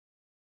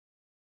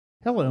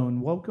Hello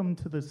and welcome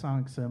to the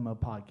Sonic Cinema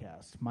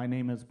podcast. My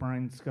name is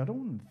Brian Scuttle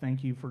and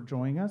thank you for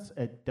joining us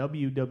at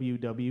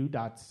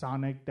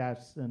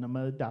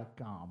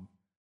www.sonic-cinema.com.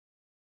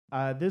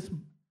 This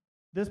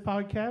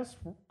podcast,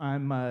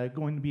 I'm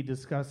going to be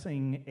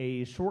discussing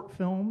a short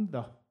film,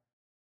 The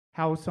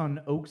House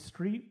on Oak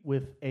Street,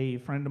 with a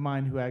friend of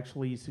mine who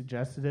actually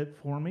suggested it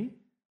for me,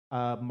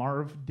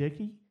 Marv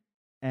Dickey.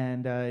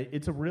 And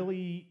it's a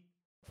really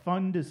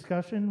fun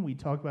discussion. We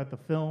talk about the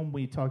film,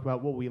 we talk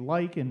about what we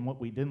like and what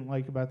we didn't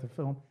like about the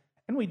film,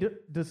 and we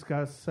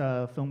discuss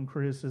film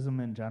criticism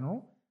in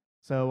general.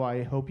 So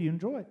I hope you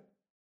enjoy it.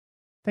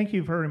 Thank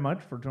you very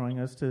much for joining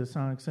us to the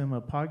Sonic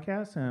Cinema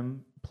podcast.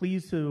 I'm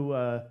pleased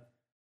to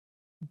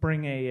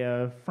bring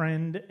a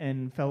friend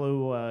and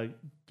fellow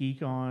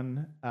geek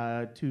on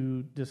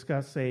to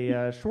discuss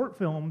a short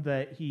film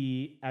that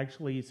he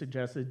actually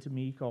suggested to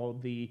me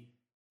called The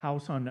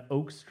House on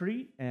Oak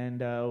Street, and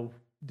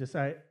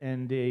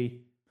they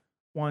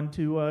want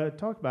to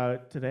talk about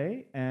it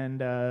today,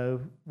 and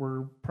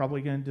we're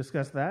probably going to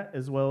discuss that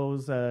as well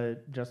as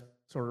just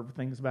sort of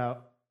things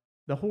about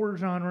the horror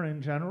genre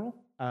in general.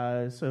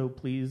 So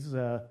please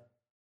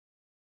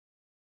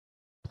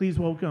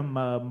welcome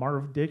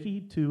Marv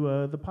Dickey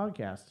to the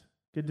podcast.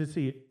 Good to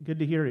see you. Good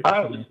to hear it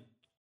from you.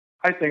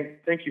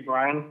 Thank you,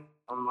 Brian.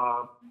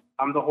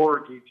 I'm the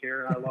horror geek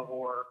here. I love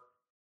horror,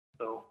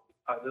 so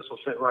this will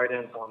fit right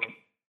in for me.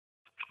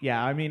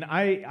 Yeah, I mean,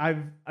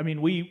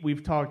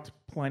 we've talked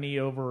plenty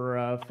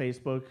over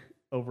Facebook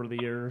over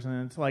the years,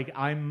 and it's like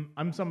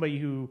I'm somebody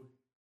who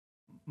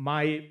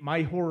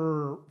my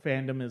horror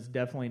fandom is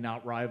definitely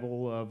not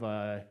rival of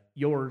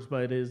yours,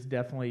 but it is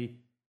definitely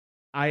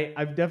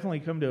I've definitely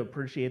come to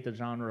appreciate the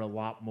genre a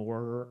lot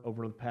more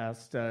over the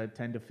past 10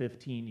 to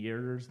 15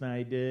 years than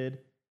I did,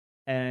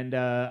 and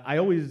I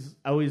always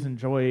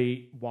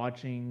enjoy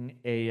watching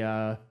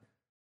a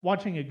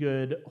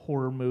good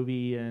horror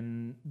movie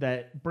and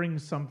that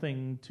brings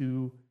something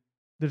to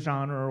the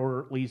genre,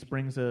 or at least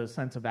brings a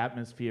sense of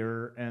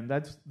atmosphere. And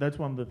that's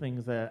one of the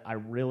things that I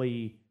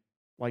really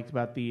liked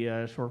about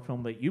the short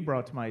film that you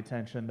brought to my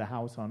attention, The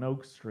House on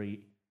Oak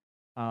Street.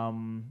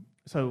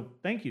 So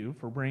thank you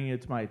for bringing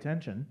it to my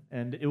attention.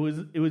 And it was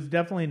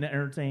definitely an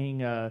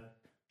entertaining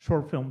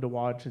short film to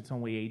watch. It's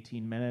only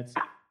 18 minutes.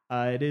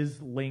 It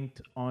is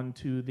linked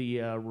onto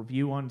the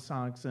review on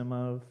Sonic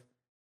Cinema.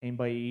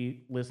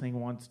 Anybody listening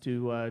wants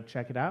to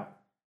check it out,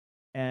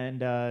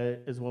 and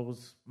as well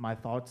as my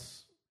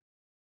thoughts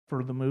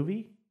for the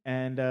movie,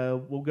 and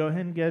we'll go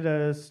ahead and get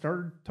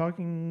started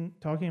talking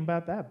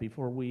about that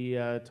before we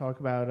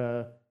talk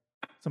about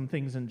some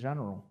things in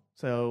general.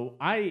 So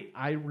I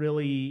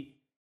really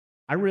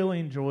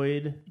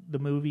enjoyed the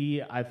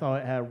movie. I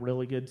thought it had a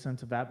really good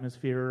sense of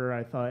atmosphere.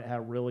 I thought it had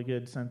a really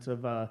good sense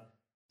of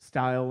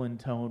style and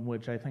tone,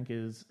 which I think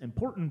is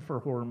important for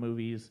horror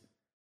movies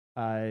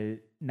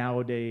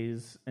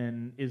nowadays,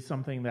 and is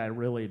something that I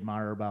really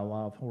admire about a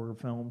lot of horror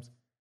films.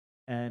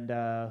 And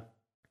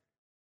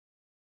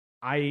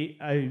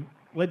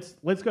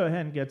let's go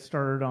ahead and get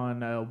started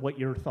on what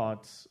your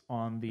thoughts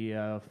on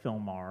the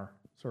film are,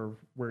 sort of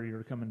where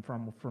you're coming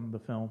from the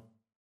film.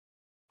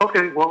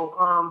 Okay, well,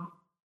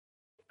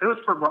 it was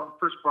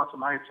first brought to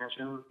my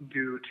attention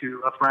due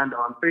to a friend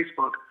on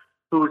Facebook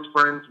who was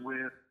friends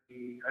with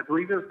I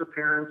believe it was the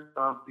parents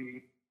of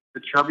the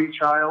chubby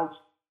child,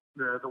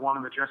 the one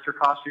in the jester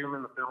costume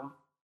in the film.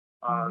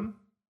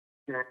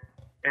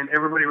 And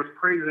everybody was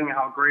praising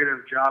how great of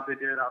a job they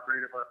did, how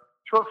great of a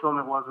short film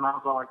it was. And I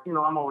was all like,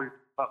 I'm always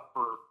up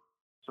for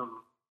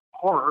some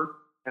horror,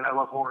 and I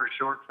love horror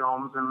short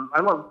films, and I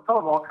love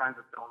all kinds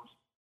of films.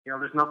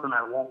 There's nothing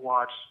I won't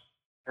watch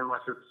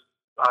unless it's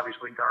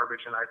obviously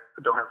garbage, and I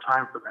don't have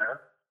time for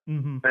that.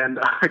 Mm-hmm. And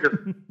I just,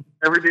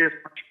 every day is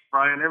precious,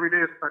 Brian. Every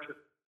day is precious.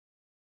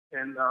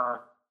 And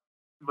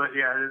but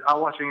yeah,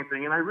 I'll watch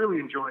anything, and I really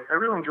enjoy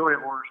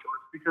horror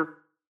shorts because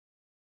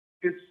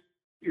it's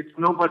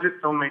no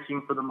budget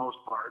filmmaking for the most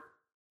part,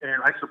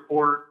 and I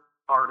support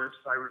artists.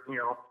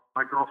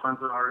 My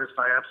girlfriend's an artist.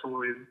 I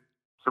absolutely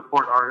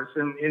support artists,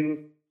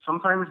 and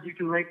sometimes you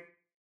can make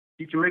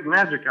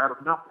magic out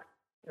of nothing,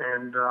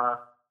 and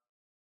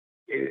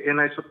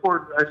I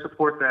support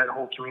that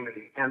whole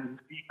community. And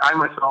I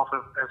myself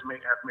have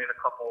made a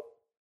couple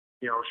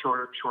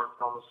short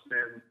films,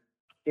 and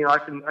I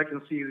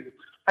can see.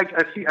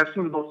 I've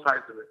seen both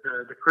sides of it,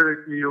 the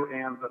critic view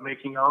and the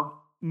making of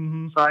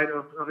side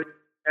of it,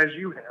 as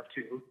you have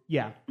too.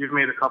 Yeah. You've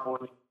made a couple,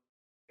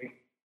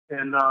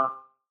 and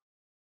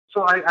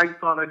so I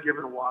thought I'd give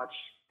it a watch.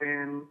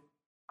 And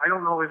I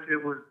don't know if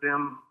it was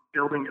them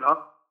building it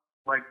up,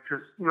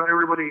 because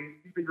everybody,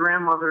 the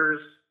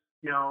grandmothers,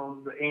 the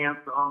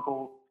aunts, the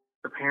uncles,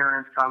 the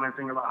parents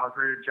commenting about how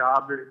great a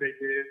job they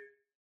did.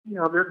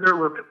 They're a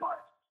little bit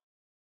biased.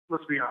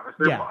 Let's be honest,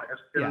 they're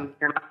biased. And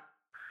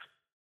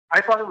I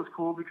thought it was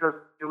cool because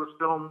it was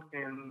filmed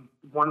in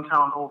one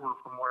town over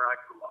from where I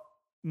grew up.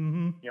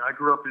 Mm-hmm. I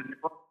grew up in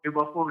New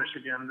Buffalo,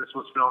 Michigan. This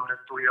was filmed in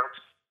Three Oaks,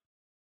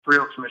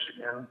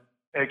 Michigan.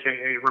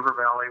 aka River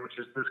Valley, which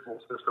is the school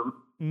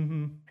system.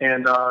 Mm-hmm.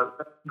 And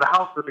the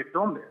house that they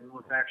filmed in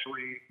was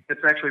actually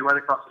right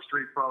across the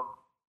street from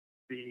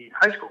the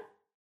high school.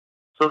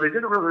 So they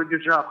did a really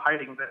good job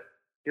hiding that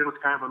it was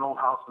kind of an old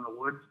house in the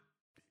woods.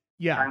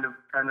 Yeah. Kind of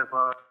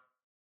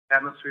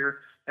atmosphere.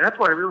 And that's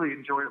what I really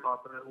enjoyed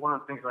about one of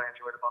the things I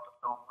enjoyed about the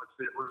film was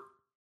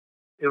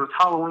it was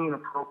Halloween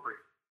appropriate.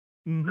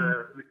 Mm-hmm.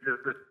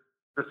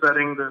 The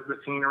setting, the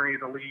scenery,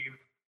 the leaves.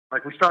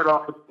 Like we started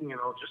off with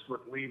just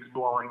with leaves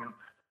blowing,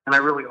 and I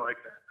really like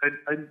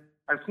that.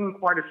 I've seen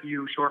quite a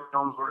few short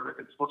films where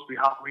it's supposed to be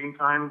Halloween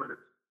time, but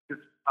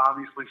it's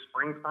obviously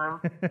springtime,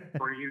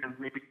 or even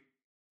maybe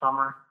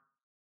summer.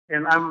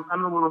 And I'm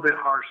a little bit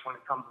harsh when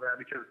it comes to that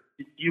because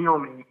you know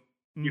me.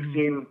 Mm-hmm. You've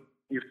seen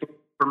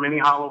for many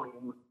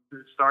Halloween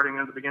starting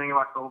at the beginning of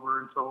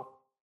October until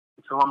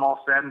I'm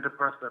all sad and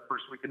depressed that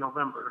first week of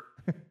November.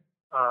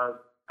 I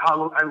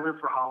live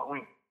for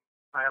Halloween.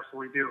 I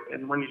absolutely do.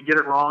 And when you get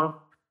it wrong,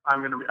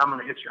 I'm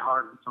gonna hit you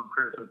hard with some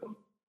criticism.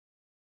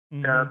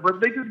 Mm-hmm. But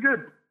they did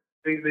good.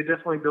 They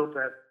definitely built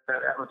that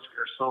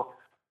atmosphere. So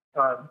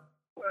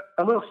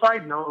a little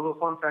side note, a little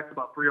fun fact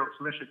about Three Oaks,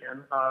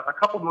 Michigan. A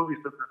couple movies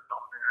that they're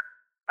filmed there.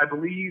 I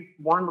believe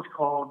one was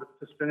called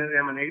Suspended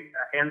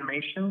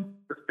Animation.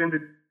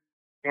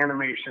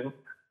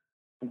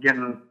 I'm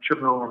getting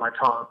tripping over my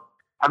tongue.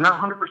 I'm not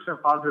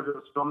 100% positive it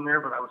was filmed there,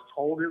 but I was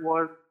told it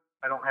was.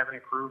 I don't have any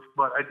proof,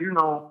 but I do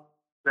know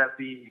that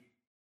the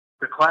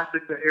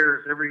classic that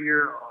airs every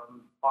year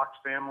on Fox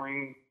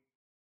Family,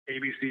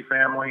 ABC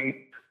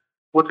Family,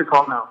 what's it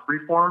called now?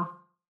 Freeform?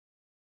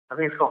 I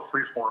think it's called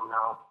Freeform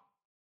now.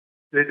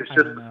 It's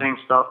just the same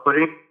stuff, but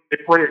they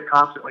play it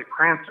constantly.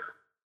 Prancer,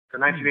 the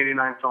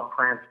 1989 film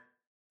Prancer,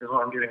 is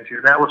what I'm getting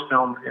to. That was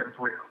filmed in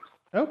Three Oaks.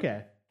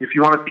 Okay. If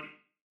you want to see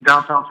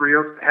downtown Three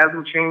Oaks, it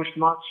hasn't changed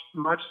much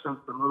since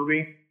the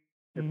movie.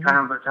 It's kind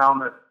of the town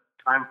that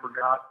time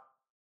forgot.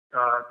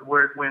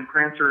 When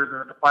Prancer,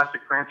 the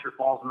plastic Prancer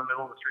falls in the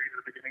middle of the street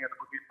at the beginning of the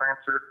movie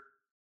Prancer,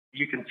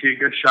 you can see a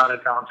good shot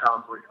at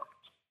downtown Three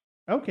Oaks.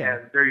 Okay.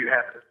 And there you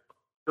have it.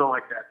 Still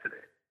like that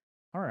today.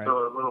 All right.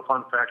 So a little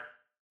fun fact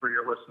for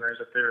your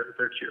listeners if they're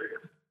curious.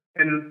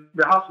 And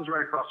the house is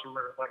right across from,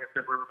 like I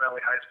said, River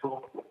Valley High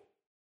School.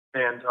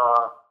 And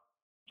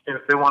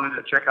if they wanted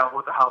to check out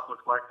what the house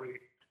looks like,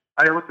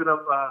 I looked it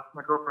up.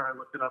 My girlfriend and I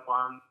looked it up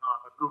on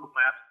Google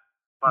Maps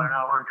about an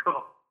hour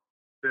ago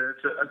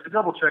to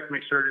double check,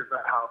 make sure it is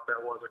that house that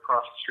was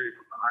across the street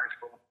from the high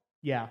school.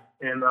 Yeah.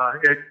 And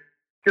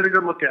get a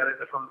good look at it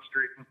from the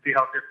street and see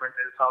how different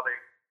it is,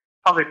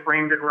 how they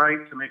framed it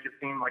right to make it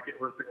seem like it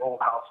was the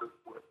old houses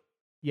would.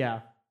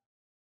 Yeah.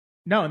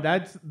 No,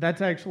 that's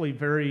actually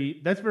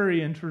very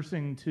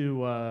interesting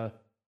to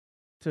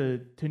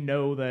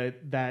know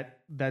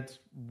that's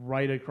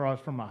right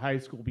across from a high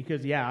school,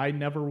 because I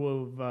never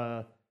would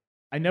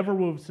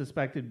have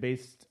suspected,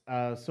 based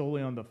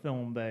solely on the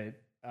film,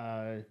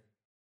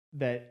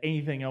 that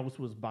anything else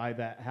was by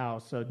that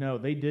house. So no,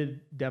 they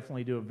did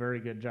definitely do a very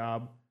good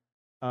job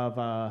of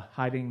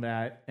hiding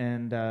that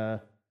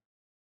and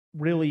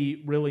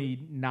really,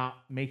 really not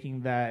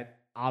making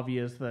that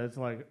obvious that it's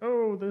like,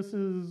 oh, this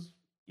is,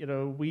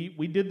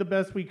 we did the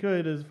best we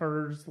could as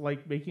far as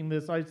like making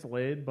this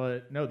isolated,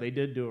 but no, they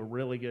did do a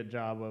really good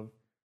job of.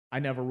 I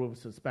never would have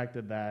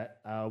suspected that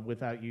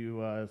without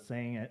you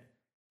saying it.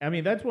 I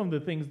mean, that's one of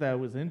the things that I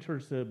was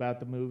interested about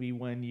the movie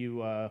when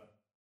you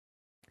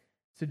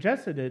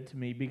suggested it to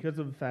me, because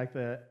of the fact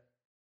that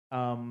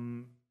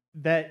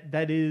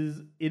it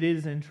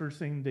is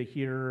interesting to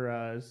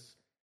hear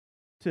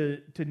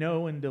to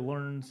know and to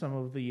learn some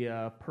of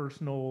the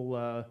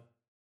personal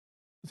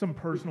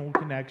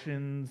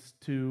connections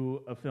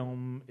to a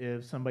film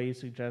if somebody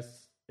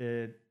suggests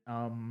it.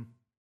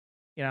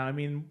 I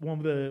mean, one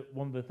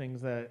of the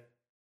things that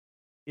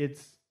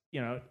it's,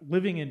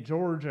 living in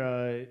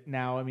Georgia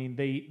now, I mean,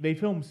 they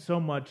film so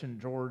much in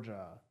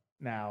Georgia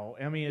now.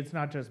 I mean, it's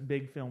not just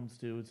big films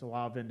too, it's a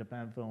lot of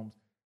independent films.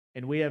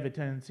 And we have a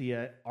tendency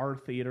at our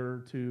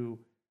theater to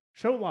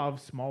show a lot of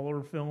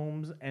smaller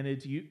films,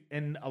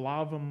 and a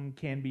lot of them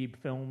can be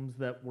films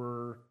that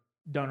were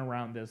done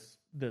around this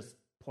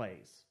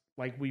place.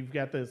 Like, we've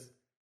got this,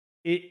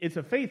 it's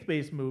a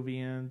faith-based movie,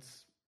 and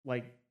it's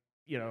like,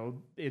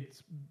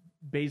 it's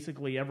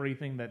basically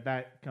everything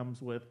that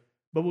comes with,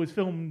 but it was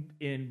filmed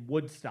in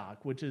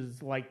Woodstock, which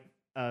is like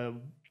a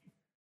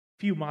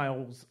few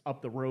miles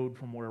up the road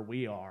from where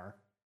we are.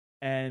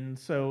 And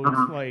so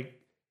it's like,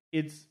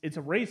 it's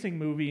a racing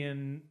movie,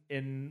 and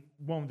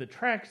one of the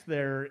tracks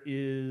there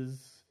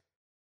is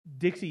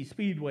Dixie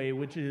Speedway,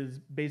 which is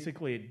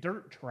basically a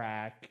dirt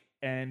track.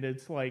 And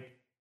it's like,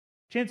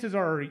 chances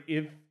are,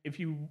 if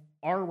you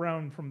are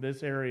around from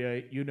this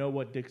area, you know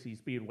what Dixie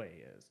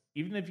Speedway is.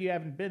 Even if you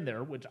haven't been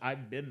there, which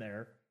I've been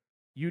there,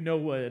 you know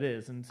what it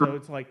is. And so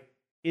it's like,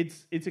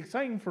 it's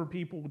exciting for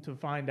people to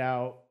find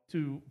out,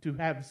 to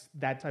have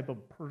that type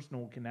of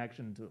personal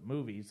connection to a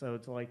movie. So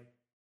it's like,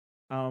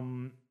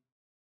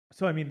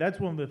 so I mean, that's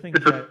one of the things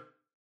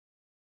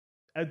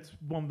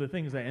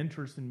that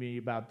interested me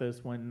about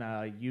this when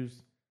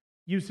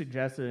you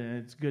suggested it. And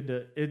it's good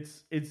to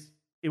it's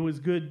it was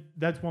good.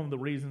 That's one of the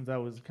reasons I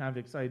was kind of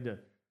excited to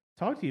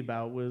talk to you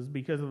about, was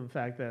because of the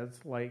fact that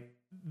it's like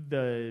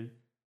the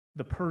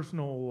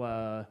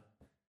personal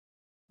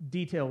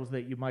details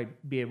that you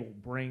might be able to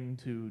bring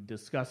to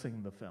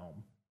discussing the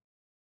film.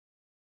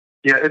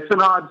 Yeah, it's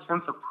an odd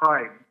sense of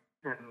pride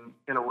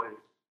in a way.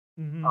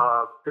 Mm-hmm.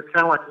 It's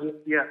kind of like,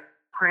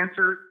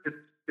 Prancer.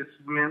 It's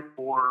meant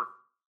for,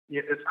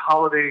 it's a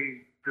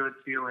holiday good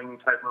feeling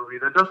type movie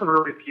that doesn't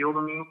really appeal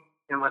to me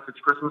unless it's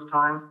Christmas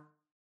time.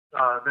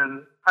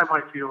 Then I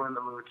might feel in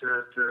the mood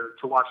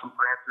to watch some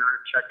Prancer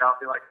and check out.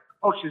 Be like,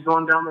 oh, she's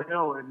going down the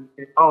hill, and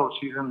now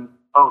she's in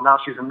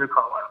New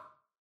Carlisle.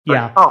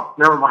 Yeah. Oh,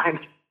 never mind.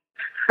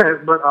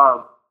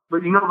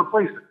 but you know the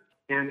places,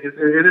 and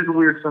it is a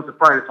weird sense of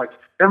pride. It's like,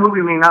 that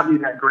movie may not be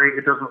that great.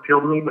 It doesn't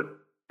appeal to me,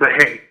 but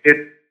hey,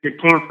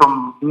 it came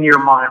from near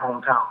my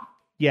hometown.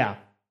 Yeah.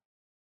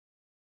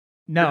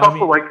 No, it's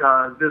also like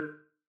this,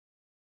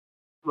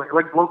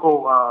 like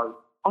local,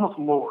 almost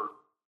lore.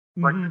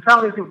 Like, the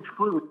town isn't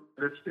completely,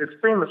 it's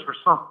famous for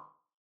something.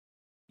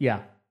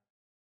 Yeah.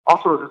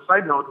 Also, as a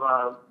side note,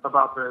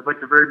 about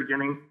the very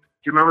beginning, do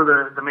you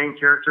remember the main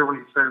character when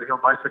he said he'll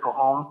bicycle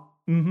home,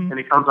 and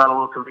he comes out of a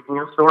little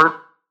convenience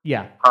store?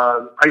 Yeah.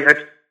 I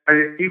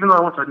even though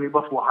I went to New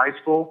Buffalo High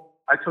School,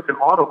 I took an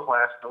auto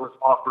class that was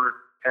offered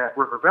at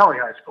River Valley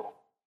High School.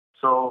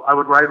 So I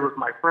would ride with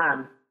my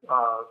friend,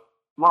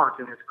 Mark,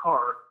 in his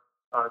car,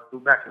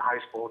 back in high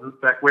school,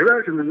 way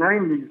back in the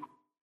 90s,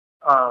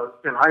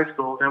 in high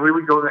school, and we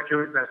would go to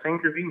that same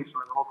convenience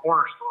store, the little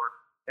corner store,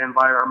 and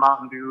buy our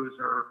Mountain Dews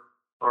or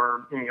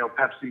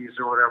Pepsis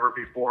or whatever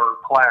before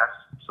class,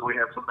 so we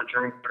have something to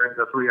drink during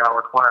the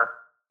 3-hour class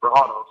for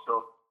auto.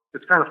 So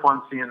it's kind of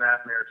fun seeing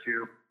that in there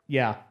too.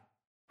 Yeah.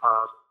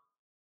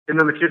 And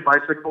then the kid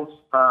bicycles.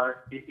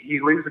 He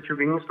leaves the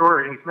convenience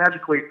store and he's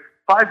magically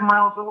 5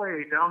 miles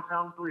away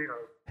downtown Toledo.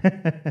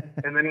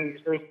 And then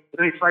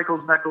he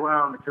cycles back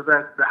around because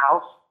the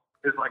house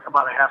is like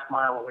about a half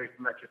mile away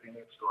from that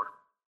convenience store.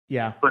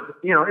 Yeah. But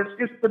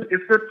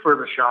it's good for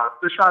the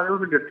shot. The shot, it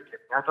was a good kid.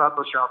 I thought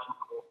the shots were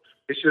cool.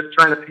 It's just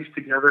trying to piece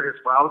together his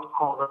route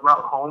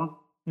home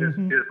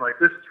is like,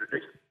 this is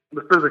ridiculous.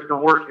 The physics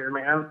don't work here,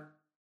 man.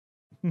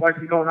 Why is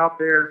he going out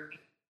there?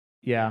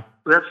 Yeah.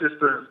 So that's just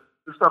the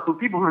stuff for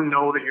people who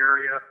know the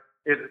area.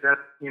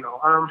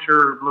 I'm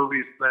sure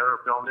movies that are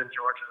filmed in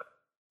Georgia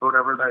or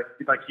whatever,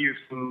 like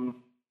Houston,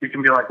 you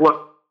can be like,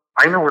 look,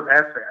 I know where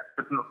that's at.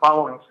 But in the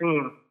following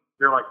scene,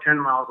 they're like 10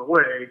 miles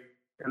away,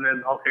 and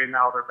then, okay,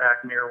 now they're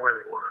back near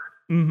where they were.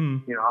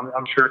 Mm-hmm.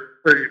 I'm sure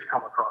you've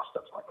come across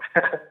stuff like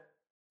that.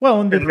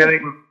 Well, and many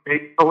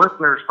the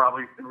listeners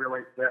probably can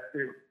relate to that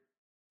too.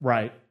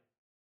 Right.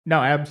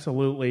 No,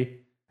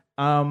 absolutely.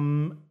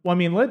 Well, I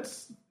mean,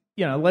 let's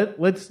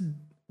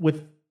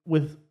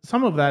with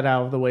some of that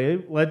out of the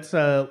way, let's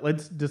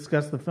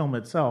discuss the film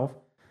itself.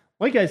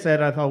 Like I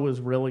said, I thought it was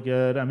really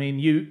good. I mean,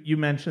 you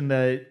mentioned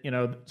that,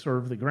 sort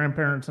of the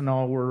grandparents and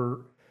all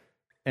were,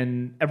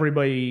 and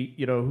everybody,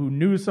 who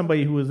knew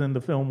somebody who was in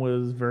the film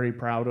was very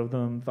proud of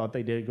them, thought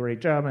they did a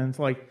great job. And it's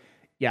like,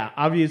 yeah,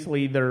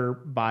 obviously they're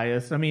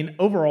biased. I mean,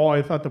 overall,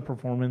 I thought the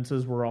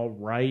performances were all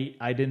right.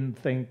 I didn't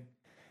think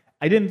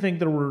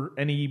there were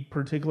any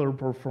particular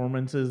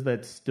performances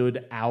that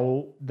stood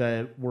out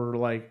that were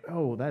like,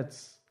 oh,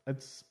 that's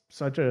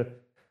such a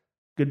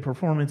good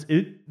performance.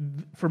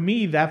 For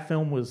me, that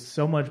film was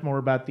so much more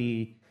about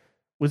the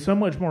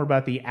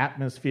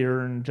atmosphere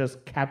and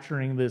just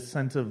capturing this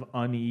sense of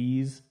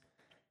unease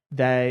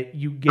that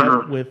you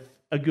get with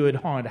a good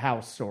haunted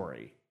house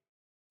story.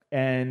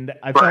 And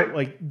I felt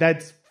like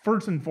that's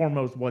first and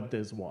foremost what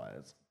this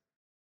was.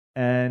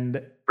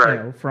 And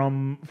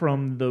from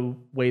the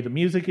way the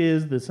music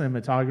is, the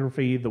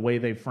cinematography, the way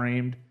they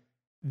framed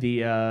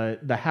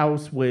the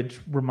house, which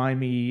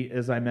remind me,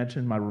 as I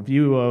mentioned in my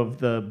review, of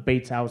the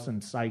Bates house in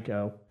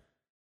Psycho.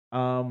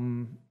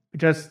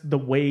 Just the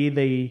way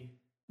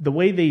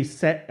they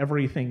set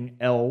everything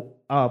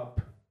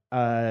up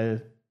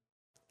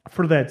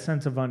for that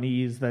sense of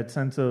unease, that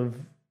sense of,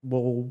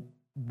 well,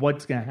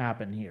 what's going to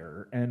happen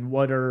here, and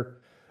what are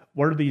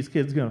these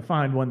kids going to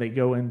find when they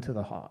go into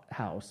the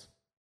house?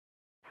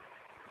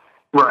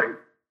 Right.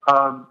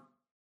 I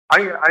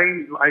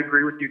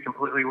agree with you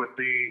completely with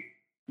the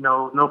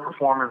no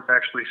performance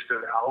actually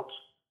stood out.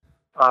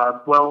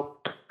 Well,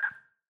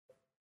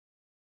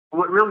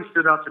 what really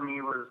stood out to me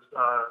was,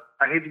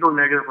 I hate to go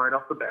negative right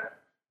off the bat,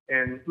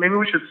 and maybe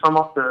we should sum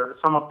up the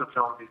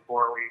film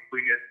before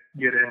we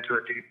get into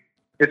it deep.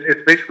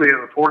 It's basically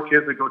 4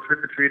 kids that go trick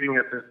or treating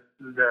at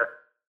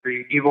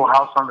the evil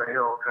house on the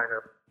hill, kind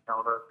of,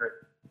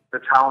 the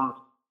town's,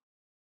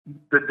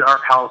 the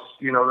dark house,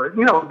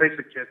 the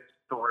basic kid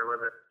story where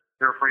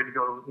they're afraid to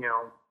go,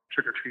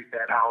 trick or treat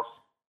that house,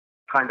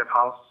 kind of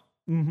house.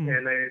 Mm-hmm.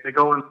 And they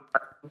go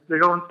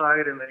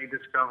inside and they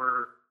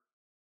discover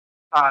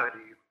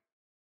oddities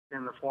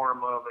in the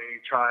form of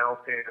a child,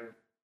 and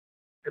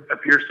it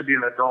appears to be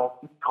an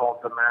adult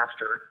called the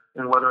Master,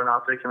 and whether or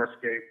not they can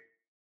escape.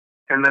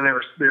 And then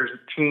there's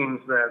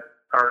teens that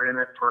are in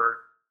it for,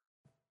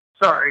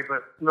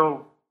 but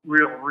no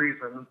real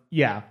reason.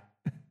 Yeah.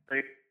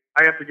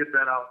 I have to get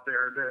that out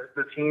there.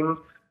 The team,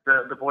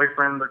 the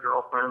boyfriend, the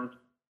girlfriend,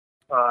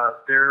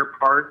 their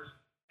parts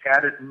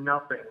added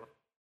nothing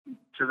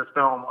to the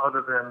film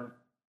other than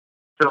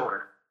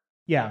filler.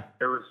 Yeah.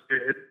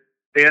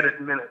 They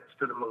added minutes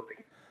to the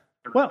movie.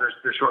 Well,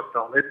 the short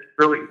film. It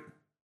really,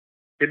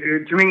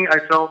 to me, I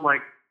felt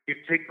like you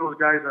take those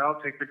guys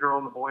out, take the girl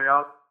and the boy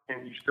out,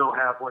 and you still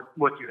have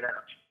what you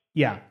have.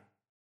 Yeah.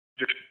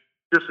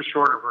 Just a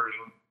shorter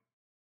version.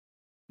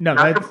 No,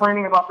 not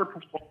complaining about the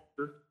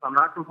performances. I'm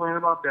not complaining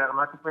about that. I'm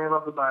not complaining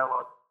about the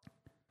dialogue.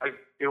 I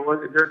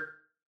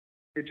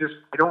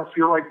don't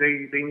feel like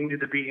they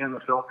needed to be in the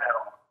film at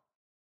all.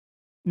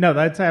 No,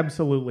 that's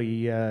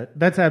absolutely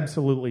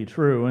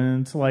true.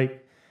 And it's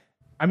like,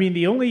 I mean,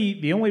 the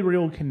only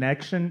real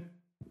connection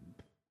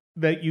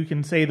that you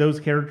can say those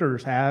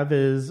characters have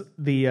is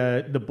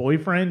the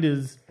boyfriend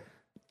is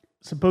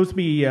supposed to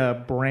be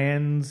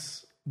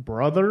Bran's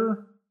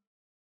brother,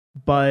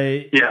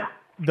 but yeah.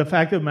 The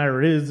fact of the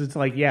matter is, it's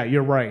like, yeah,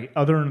 you're right.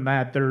 Other than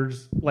that,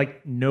 there's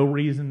like no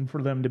reason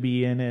for them to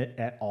be in it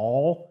at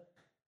all.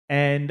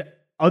 And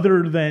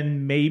other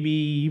than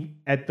maybe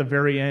at the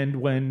very end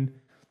when,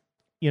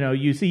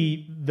 you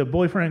see the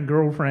boyfriend and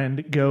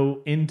girlfriend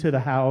go into the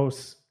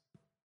house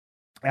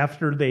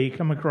after they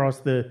come across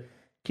the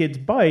kids'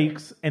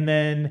 bikes, and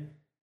then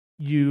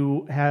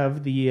you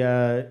have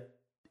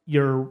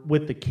you're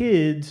with the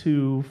kids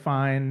who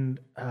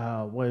find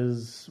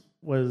was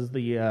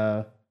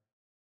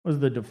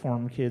the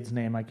deformed kid's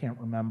name? I can't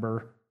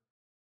remember.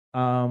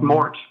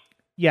 Mort.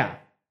 Yeah.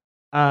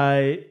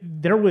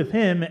 They're with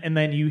him, and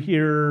then you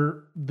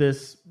hear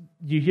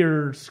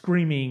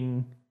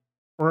screaming,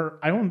 or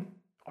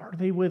are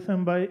they with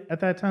him at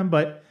that time?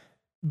 But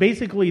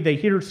basically they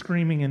hear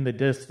screaming in the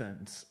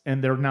distance,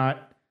 and they're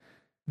not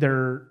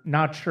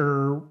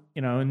sure,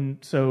 and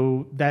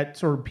so that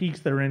sort of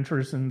piques their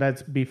interest, and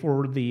that's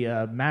before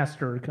the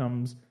master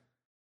comes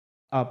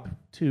up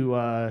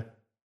to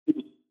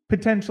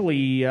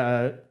potentially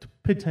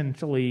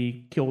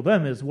kill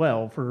them as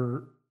well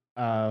for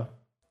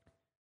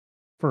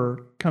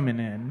coming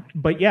in.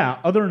 But yeah,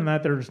 other than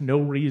that, there's no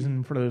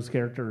reason for those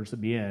characters to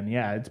be in.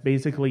 Yeah, it's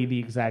basically the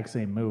exact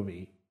same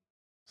movie.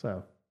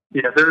 So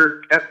yeah,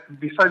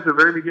 besides the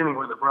very beginning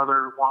where the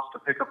brother wants to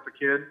pick up the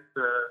kid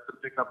to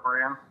pick up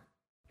Bran,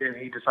 and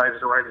he decides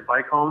to ride his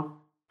bike home.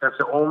 That's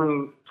the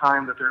only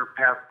time that their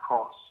paths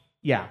cross.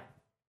 Yeah,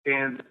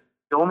 and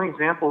the only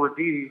example would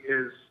be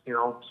is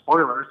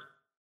spoilers.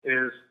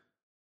 Is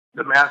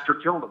the master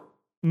killed him.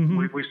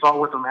 Mm-hmm. We saw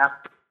what the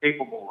master was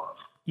capable of.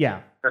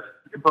 Yeah. But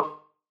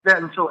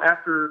that until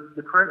after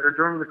the credit, or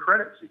during the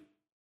credit scene.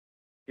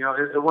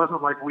 It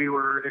wasn't like we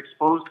were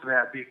exposed to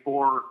that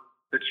before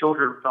the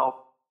children felt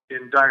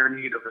in dire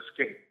need of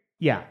escape.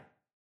 Yeah.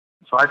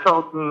 So I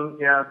felt,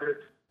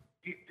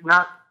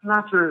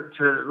 not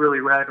to really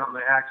rag on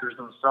the actors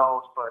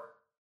themselves, but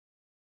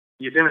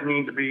you didn't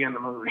need to be in the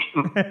movie.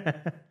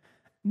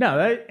 No,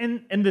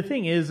 and the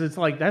thing is, it's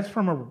like that's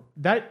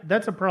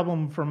a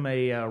problem from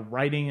a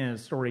writing and a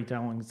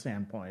storytelling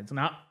standpoint.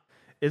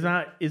 It's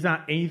not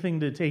anything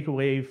to take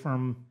away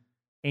from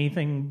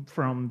anything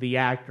from the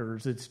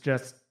actors. It's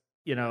just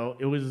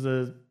it was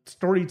a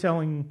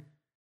storytelling.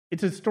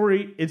 It's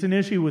an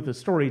issue with the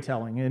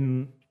storytelling,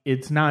 and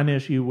it's not an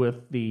issue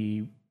with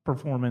the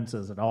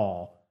performances at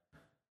all.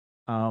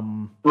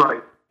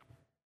 Right.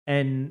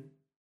 And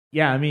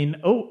yeah, I mean,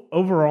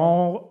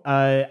 overall,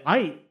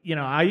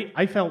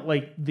 I felt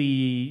like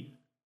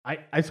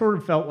I sort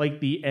of felt like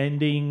the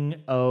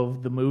ending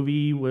of the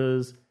movie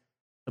was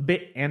a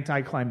bit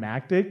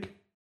anticlimactic.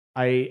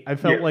 I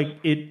felt like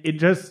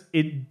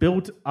it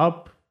built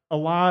up a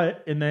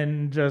lot and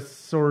then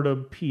just sort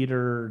of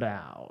petered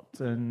out,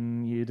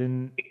 and you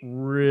didn't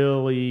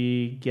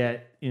really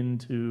get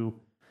into.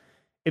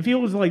 It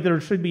feels like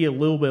there should be a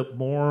little bit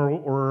more,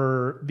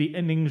 or the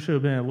ending should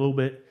have been a little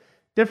bit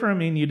different. I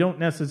mean, you don't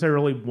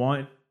necessarily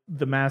want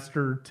the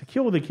master to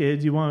kill the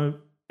kids. You want,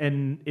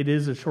 and it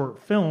is a short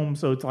film,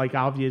 so it's like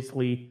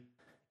obviously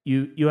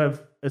you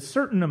have a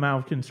certain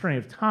amount of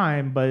constraint of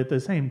time, but at the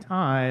same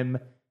time,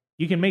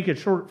 you can make a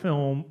short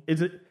film.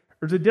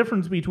 There's a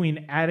difference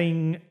between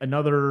adding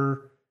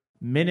another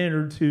minute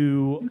or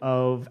two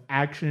of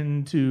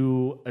action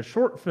to a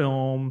short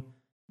film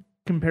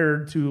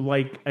compared to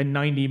like a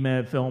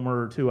 90-minute film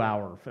or a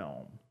 2-hour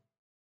film.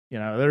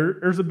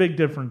 There's a big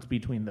difference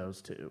between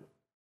those two.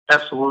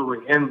 Absolutely.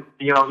 And,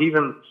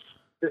 even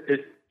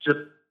it just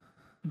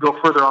go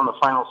further on the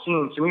final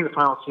scene. To me, the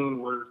final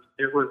scene was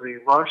a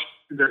rush.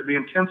 The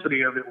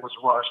intensity of it was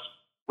rushed,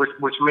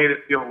 which made it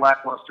feel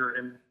lackluster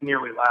and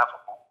nearly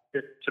laughable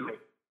to me.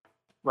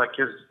 Like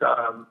his,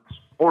 the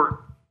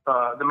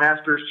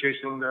master's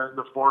chasing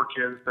the 4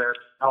 kids that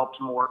helped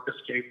Mort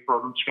escape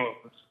from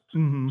chains.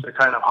 Mm-hmm. To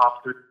kind of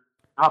hop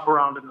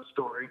around in the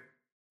story.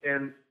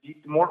 And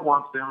Mort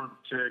wants them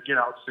to get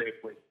out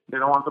safely. They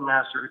don't want the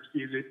master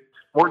to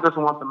Mort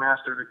doesn't want the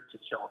master to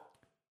kill him.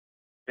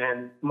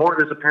 And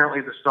Mort is apparently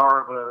the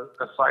star of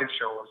a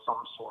sideshow of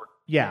some sort.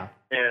 Yeah.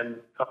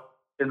 And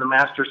the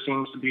master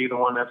seems to be the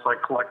one that's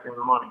like collecting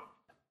the money.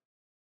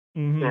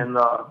 Mm-hmm. And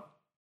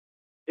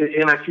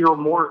and I feel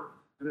more.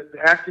 The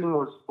acting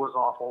was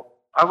awful.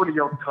 I would have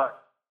yelled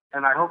cut,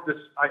 and I hope this.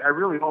 I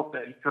really hope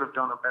that he could have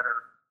done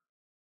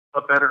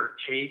a better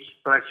take.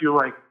 But I feel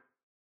I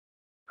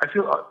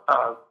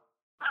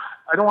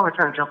don't want to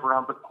try and jump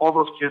around, but all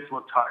those kids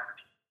look tired.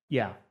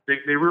 Yeah,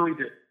 they really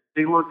did.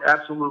 They look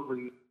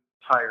absolutely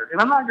tired.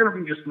 And I'm not going to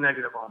be just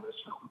negative on this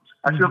film.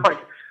 I feel like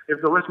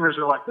if the listeners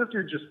are like, this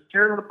dude just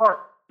tearing it apart.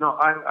 No,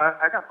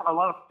 I got a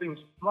lot of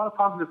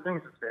positive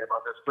things to say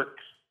about this, but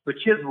the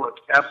kids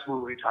looked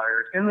absolutely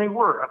tired, and they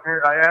were.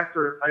 I asked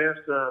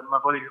my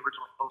buddy who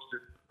originally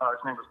posted.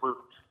 His name was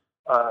Luke.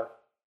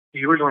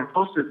 He originally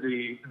posted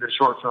the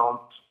short film,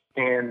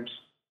 and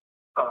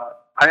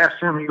I asked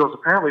him. He goes,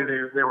 apparently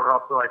they were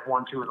up to like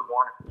 1, 2 in the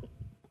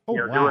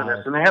morning, doing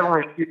this, and they had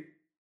only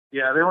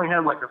they only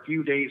had like a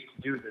few days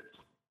to do this.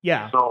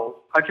 Yeah.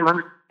 So I can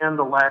understand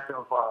the lack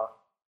of.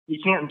 You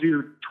can't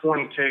do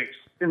 20 takes,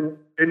 and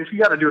if you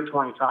got to do it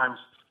 20 times,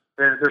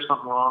 there's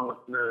something wrong with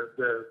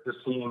the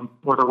scene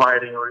or the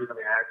writing or even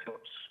the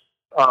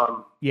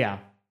acting. Yeah.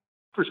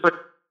 Respect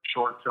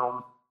short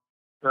film,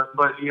 but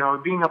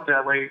being up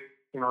that late,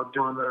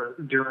 doing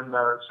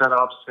the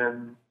setups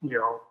and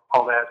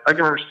all that, I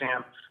can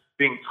understand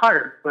being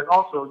tired, but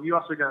you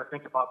also got to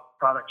think about the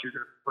product you're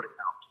putting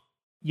out.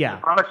 Yeah.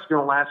 The product's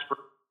going to last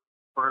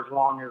for as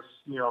long as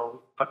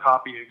a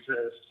copy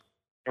exists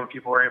and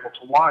people are able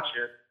to watch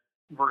it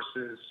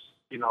versus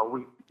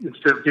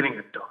instead of getting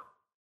it done.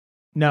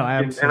 No,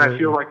 absolutely. And I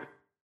feel like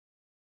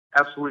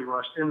absolutely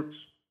rushed. And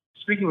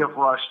speaking of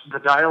rushed, the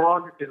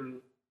dialogue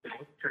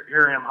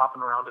here I am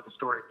hopping around to the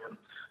story again.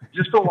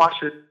 Just go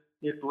watch it,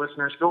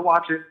 listeners. Go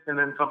watch it and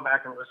then come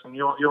back and listen.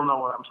 You'll know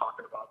what I'm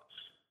talking about.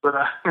 But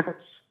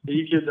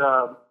you could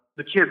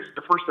the kids,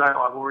 the first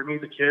dialogue where we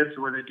meet the kids,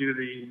 where they do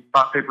the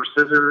rock paper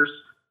scissors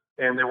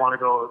and they want to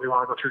go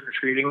trick or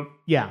treating.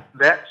 Yeah,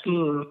 that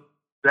scene,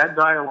 that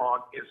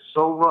dialogue is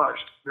so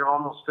rushed. They're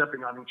almost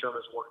stepping on each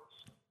other's words.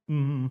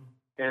 Mm-hmm.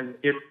 And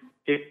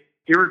it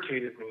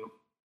irritated me.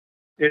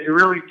 It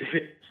really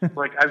did.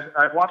 Like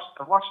I've watched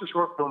the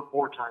short film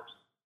 4 times.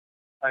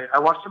 I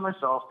watched it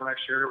myself, then I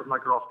shared it with my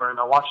girlfriend.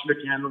 I watched it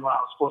again when I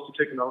was supposed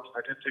to take notes.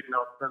 I did take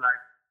notes, then I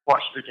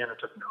watched it again and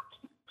took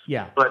notes.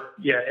 Yeah. But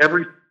yeah,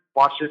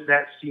 watch it.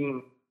 That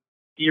scene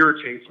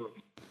irritates me.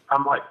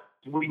 I'm like,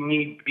 we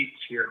need beats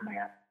here,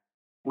 man.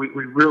 We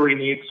really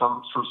need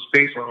some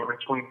spacing in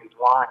between these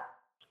lines.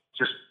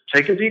 Just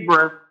take a deep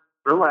breath,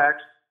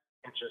 relax,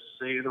 and just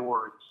say the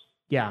words.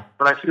 Yeah.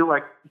 But I feel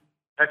like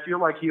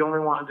he only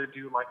wanted to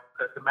do like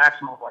the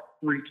maximum of like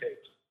 3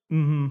 takes.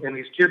 Mm-hmm. And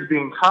these kids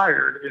being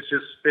tired is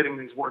just spitting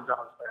these words out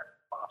as fast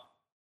as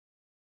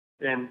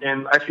possible.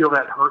 And I feel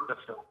that hurt the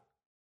film,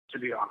 to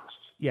be honest.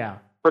 Yeah.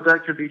 But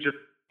that could be just.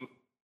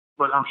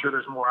 But I'm sure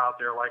there's more out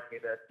there like me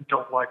that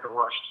don't like a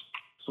rushed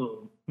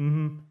scene.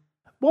 Mm-hmm.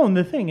 Well, and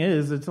the thing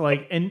is, it's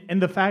like,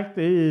 and the fact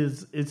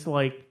is, it's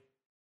like,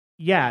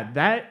 yeah,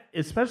 that,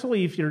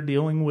 especially if you're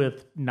dealing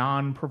with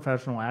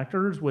non-professional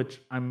actors,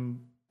 which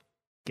I'm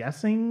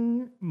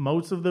guessing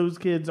most of those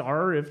kids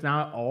are, if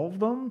not all of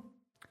them.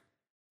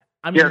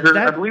 I mean,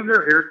 I believe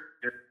they're.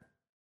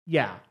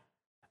 Yeah.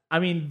 I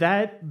mean,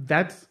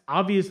 that's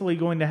obviously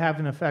going to have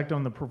an effect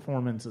on the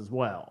performance as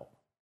well.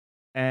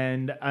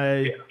 And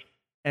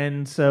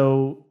And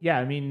so, yeah,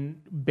 I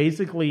mean,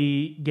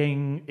 basically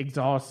getting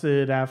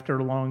exhausted after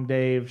a long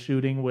day of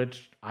shooting,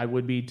 which I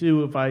would be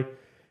too if I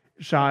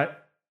shot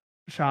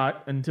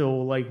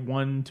until like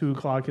 1, 2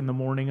 o'clock in the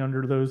morning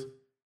under those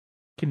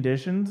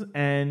conditions.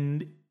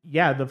 And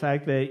yeah, the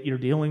fact that you're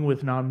dealing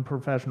with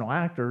non-professional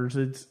actors,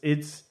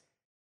 it's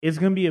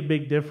going to be a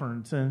big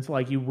difference. And it's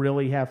like you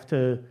really have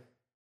to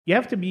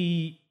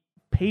be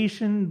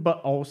patient, but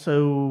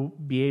also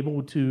be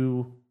able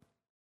to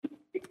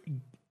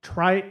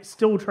try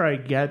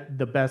to get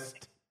the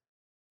best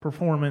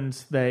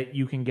performance that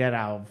you can get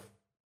out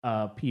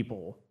of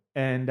people.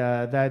 And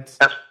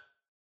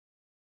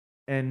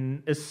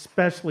and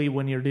especially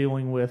when you're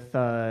dealing with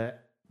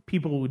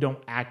people who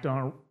don't act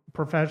on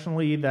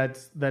professionally,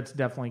 that's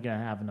definitely going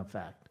to have an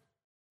effect.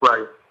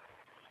 Right.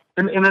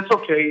 And it's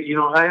okay.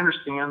 I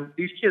understand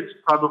these kids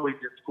probably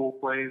did school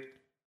plays.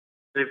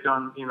 They've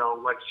done,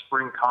 like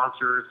spring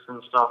concerts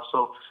and stuff.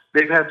 So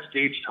they've had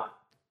stage time.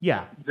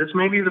 Yeah. This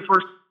may be the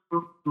first.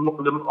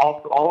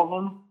 All of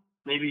them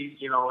maybe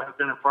have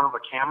been in front of a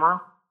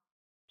camera,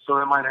 so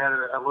it might have had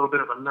a little bit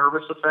of a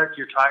nervous effect.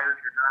 You're tired,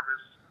 you're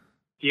nervous.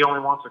 He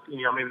only wants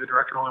maybe the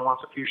director only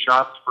wants a few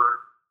shots for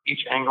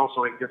each angle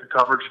so he can get the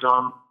coverage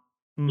done.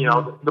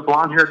 Mm-hmm. The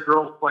blonde haired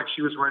girl, like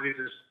she was ready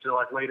to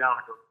like lay down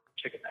and go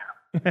take a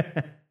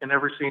nap. And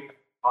every scene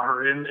on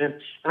her,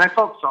 and I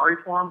felt sorry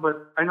for him,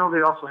 but I know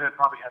they also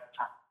probably had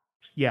time.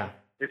 Yeah,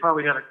 they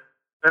probably had a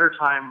better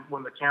time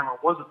when the camera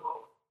wasn't rolling.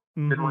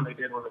 Mm-hmm. Than when they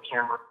did when the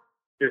camera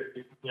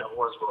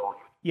was rolling.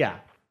 Yeah.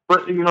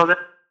 But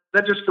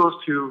that just goes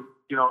to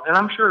and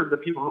I'm sure the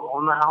people who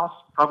own the house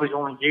probably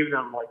only gave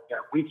them like that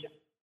weekend.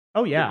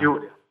 Oh yeah. To do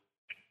it in.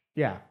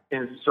 Yeah.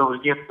 And so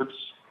again,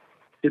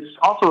 it's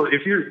also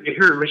if you're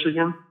here in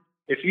Michigan,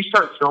 if you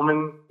start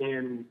filming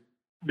in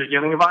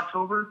beginning of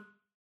October,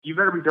 you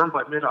better be done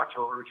by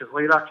mid-October, because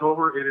late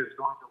October it is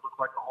going to look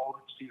like a whole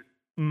new season.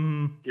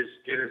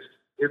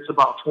 It's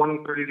about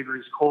 20, 30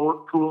 degrees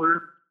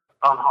cooler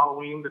on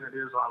Halloween than it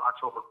is on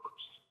October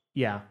 1st.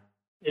 Yeah.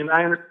 And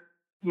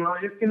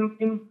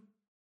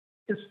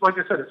it's like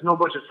I said, it's no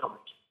budget filming.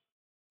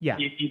 Yeah.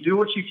 You do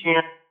what you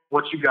can,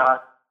 what you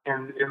got,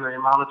 and in the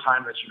amount of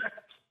time that you have.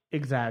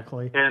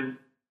 Exactly. And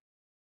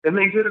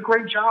they did a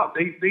great job.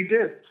 They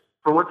did.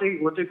 For what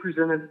they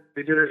presented,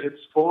 they did it. It's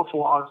full of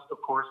flaws,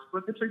 of course,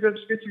 but it's a good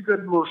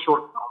little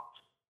short film.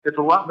 It's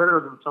a lot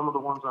better than some of the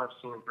ones I've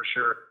seen, for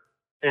sure.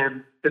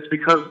 And it's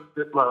because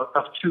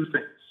of two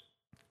things.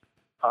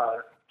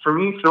 For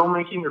me,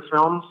 filmmaking or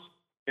films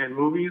and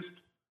movies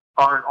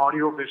are an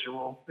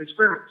audio-visual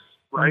experience,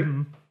 right?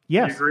 Mm-hmm.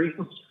 Yes. Do you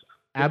agree?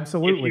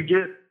 Absolutely.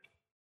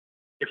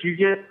 If you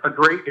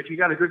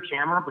got a good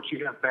camera but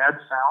you have bad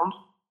sound,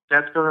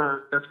 that's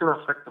gonna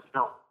affect the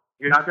film.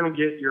 You're not gonna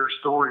get your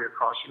story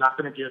across. You're not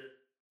gonna get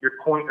your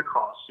point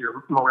across.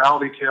 Your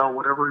morality tale,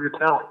 whatever you're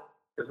telling,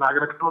 is not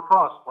gonna come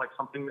across like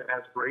something that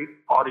has great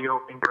audio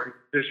and great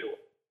visual.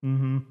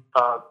 Mm-hmm.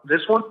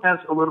 This one has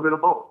a little bit of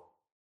both.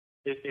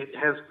 It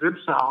has good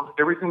sound.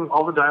 Everything,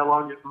 all the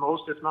dialogue,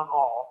 most, if not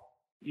all,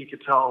 you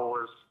could tell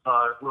was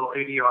little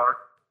ADR,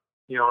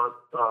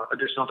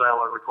 additional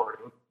dialogue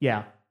recording.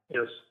 Yeah.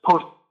 Is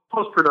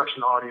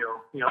post-production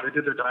audio. They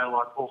did their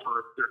dialogue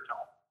over their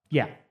film.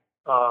 Yeah.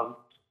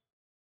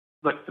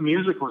 Like the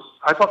music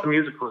I thought the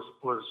music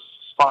was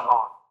spot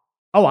on.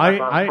 Oh,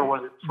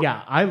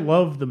 I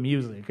love the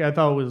music. I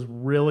thought it was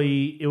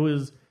really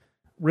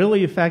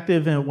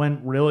effective, and it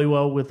went really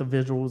well with the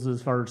visuals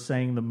as far as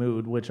saying the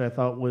mood, which I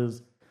thought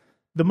was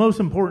the most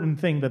important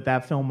thing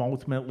that film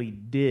ultimately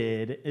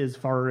did as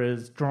far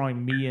as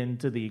drawing me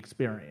into the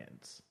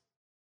experience.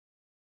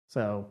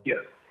 So, yeah.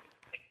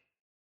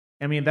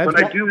 I mean, that's.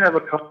 But I do have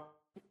a couple.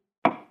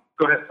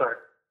 Go ahead, sorry.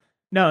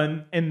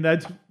 No, and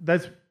that's.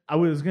 I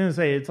was gonna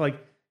say, it's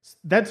like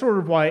that's sort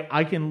of why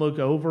I can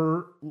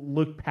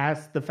look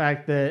past the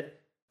fact that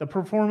the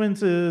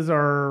performances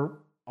are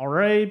all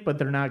right, but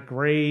they're not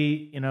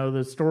great.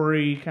 The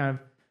story kind of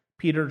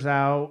peters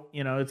out.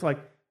 It's like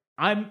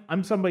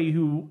I'm somebody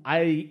who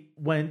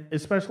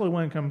especially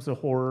when it comes to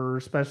horror,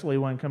 especially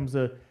when it comes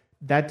to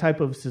that type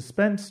of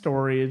suspense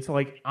story, it's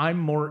like I'm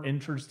more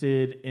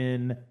interested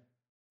in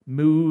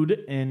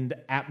mood and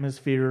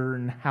atmosphere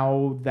and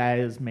how that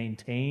is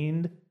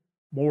maintained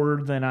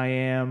more than I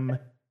am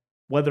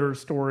whether a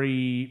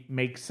story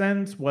makes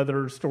sense,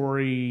 whether a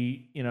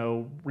story,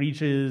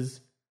 reaches.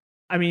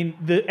 I mean,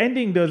 the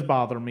ending does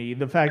bother me.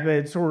 The fact that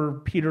it sort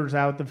of peters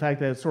out, the fact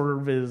that it sort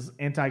of is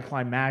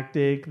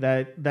anticlimactic,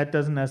 that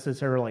doesn't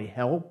necessarily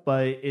help,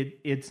 but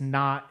it's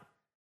not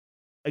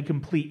a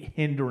complete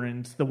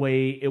hindrance the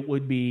way it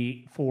would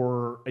be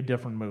for a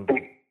different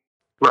movie.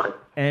 Right.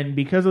 And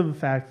because of the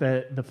fact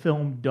that the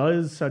film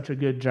does such a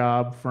good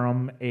job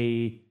from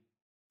an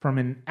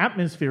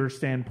atmosphere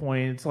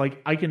standpoint, it's like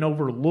I can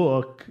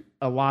overlook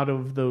a lot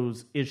of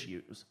those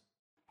issues.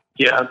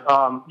 Yeah.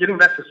 Getting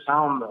back to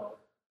sound, though,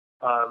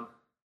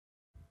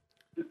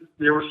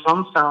 there was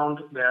some sound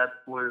that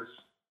was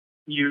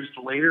used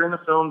later in the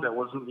film that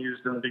wasn't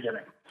used in the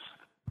beginning.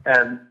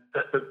 And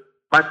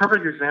my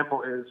perfect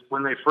example is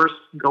when they first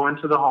go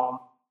into the home,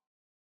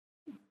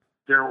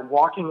 they're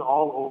walking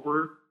all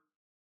over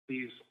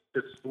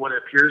it's what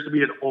appears to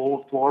be an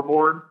old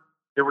floorboard.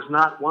 There was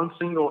not one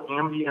single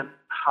ambient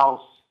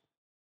house,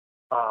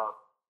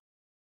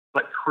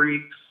 like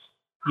creaks,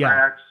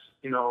 cracks,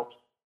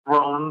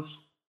 groans.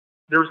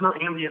 There was no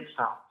ambient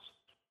sounds.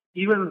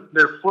 Even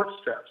their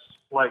footsteps,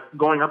 like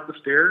going up the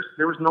stairs,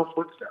 there was no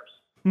footsteps.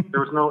 There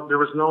was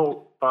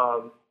no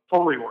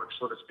Foley work,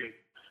 so to speak,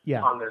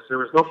 on this. There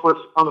was no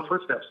on the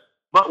footsteps.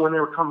 But when they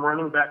would come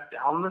running back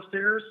down the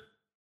stairs,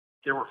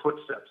 there were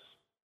footsteps,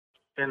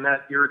 and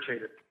that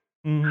irritated me.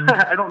 Mm-hmm.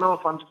 I don't know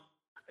if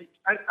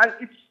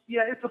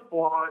it's a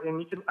flaw,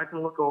 and I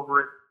can look over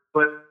it.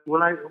 But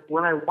when I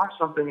watch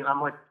something and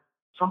I'm like,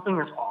 something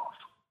is off.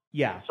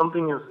 Yeah,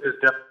 something is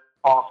definitely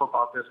off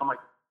about this. I'm like,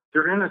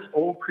 they're in this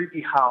old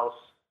creepy house,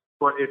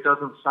 but it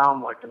doesn't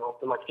sound like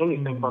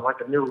anything but like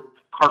a new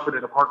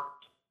carpeted apartment.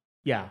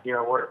 Yeah,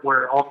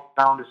 where all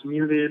sound is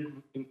muted,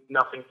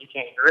 nothing, you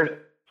can't hear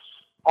anything.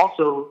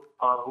 Also,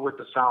 with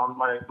the sound,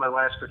 my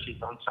last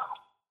critique on sound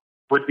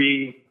would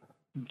be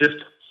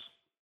distance.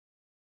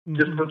 Mm-hmm.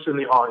 Distance in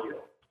the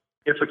audio.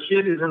 If a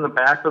kid is in the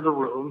back of the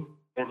room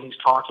and he's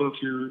talking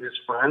to his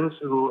friends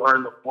who are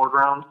in the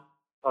foreground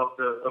of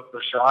the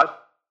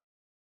shot,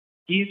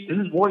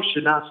 his voice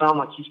should not sound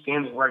like he's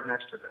standing right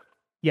next to them.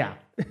 Yeah.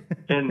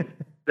 And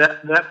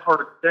that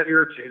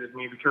irritated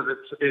me because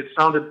it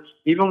sounded,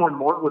 even when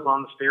Mort was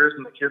on the stairs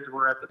and the kids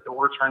were at the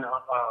door trying to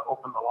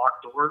open the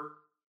locked door,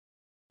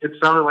 it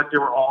sounded like they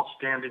were all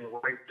standing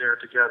right there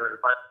together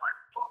by the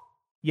microphone.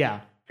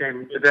 Yeah.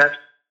 And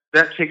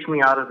that takes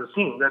me out of the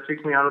scene. That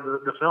takes me out of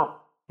the film.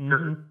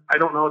 Mm-hmm. I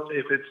don't know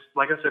if it's,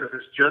 like I said, if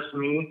it's just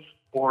me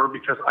or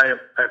because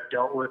I've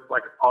dealt with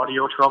like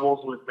audio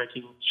troubles with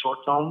making short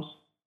films.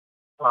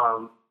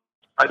 I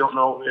don't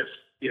know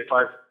if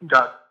I've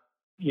got,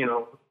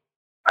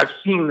 I've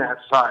seen that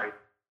side,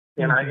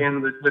 and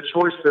and the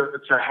choice to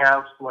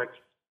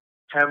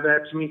have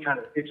that, to me, kind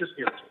of, it just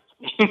irritates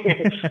me.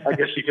 I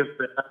guess you could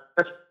say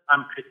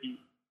I'm picky,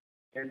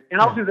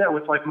 and I'll do that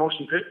with like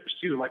motion pictures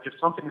too. Like if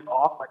something's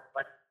off,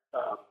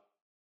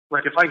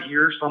 like if I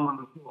hear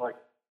someone like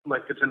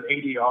it's an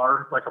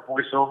ADR, like a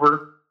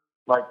voiceover,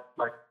 like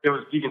it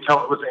was, you can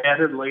tell it was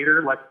added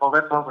later. Like, oh,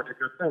 that sounds like a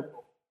good thing.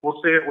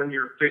 We'll say it when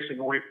you're facing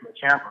away from the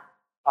camera.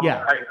 I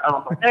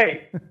don't know.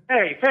 Hey,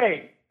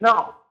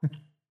 no,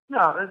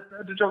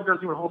 the joke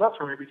doesn't even hold up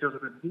for me because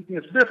of it.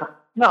 It's different.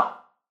 No,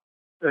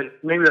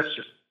 maybe that's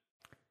just.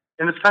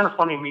 And it's kind of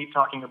funny me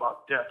talking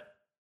about death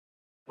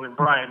when,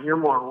 Brian, you're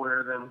more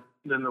aware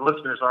than the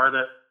listeners are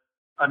that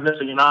I'm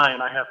missing an eye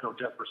and I have no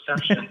depth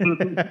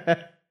perception.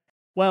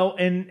 Well,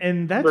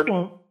 and that's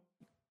one.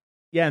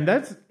 Yeah,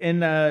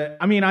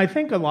 I mean, I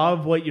think a lot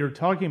of what you're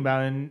talking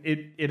about, and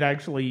it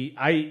actually,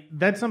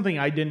 that's something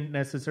I didn't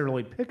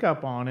necessarily pick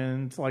up on,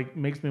 and it's like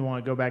makes me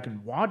want to go back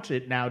and watch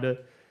it now to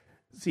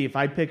see if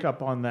I pick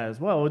up on that as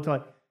well. It's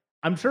like,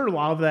 I'm sure a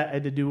lot of that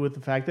had to do with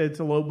the fact that it's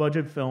a low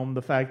budget film,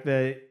 the fact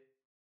that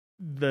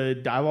the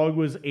dialogue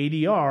was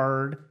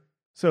ADR'd,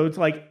 so it's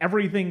like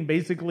everything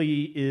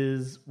basically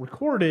is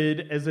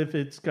recorded as if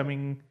it's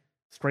coming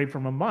straight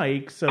from a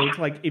mic. So it's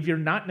like if you're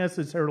not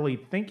necessarily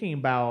thinking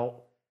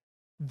about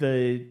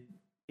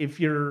if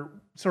you're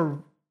sort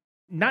of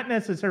not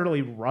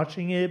necessarily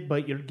rushing it,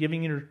 but you're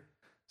giving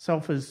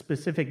yourself a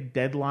specific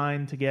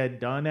deadline to get it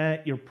done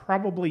at, you're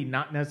probably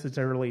not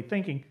necessarily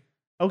thinking,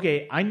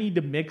 okay, I need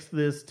to mix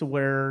this to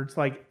where it's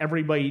like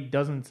everybody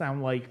doesn't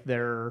sound like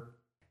they're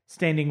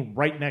standing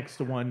right next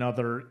to one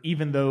another,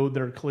 even though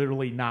they're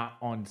clearly not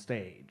on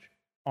stage,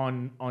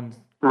 on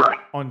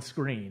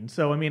screen.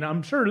 So, I mean,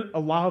 I'm sure a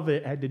lot of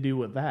it had to do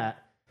with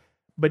that.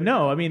 But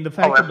no, I mean, the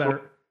fact of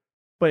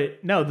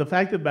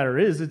the matter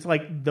is, it's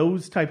like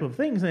those type of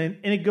things, and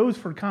it goes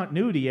for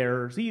continuity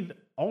errors,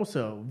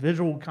 also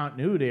visual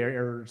continuity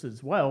errors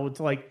as well. It's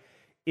like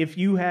if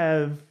you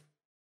have,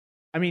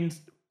 I mean,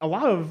 a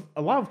lot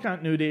of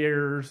continuity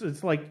errors,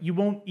 it's like you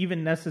won't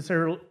even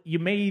necessarily, you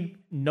may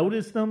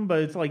notice them, but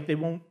it's like they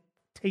won't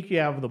take you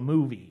out of the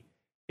movie.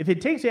 If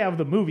it takes you out of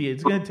the movie,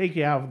 it's going to take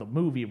you out of the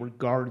movie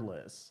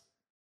regardless.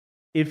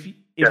 If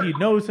you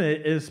notice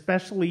it,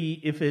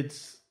 especially if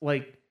it's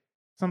like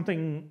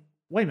something,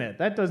 wait a minute,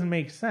 that doesn't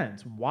make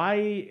sense.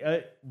 Why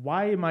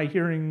am I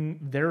hearing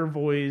their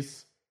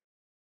voice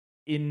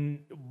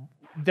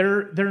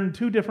they're in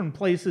two different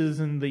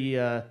places in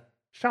the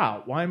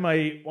shot? Why am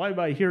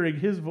I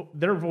hearing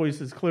their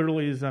voice as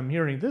clearly as I'm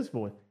hearing this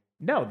voice?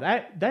 No,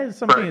 that is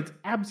something that's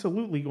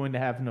absolutely going to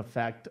have an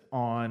effect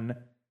on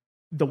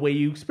the way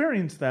you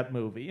experience that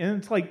movie. And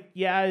it's like,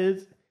 yeah,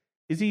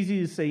 it's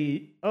easy to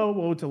say, oh,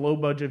 well, it's a low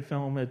budget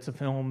film. It's a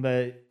film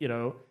that, you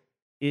know,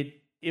 it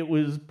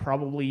was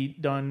probably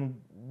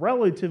done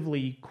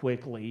relatively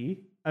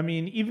quickly. I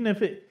mean, even if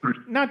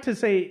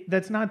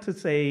that's not to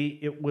say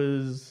it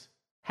was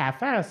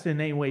half-assed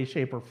in any way,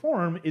 shape, or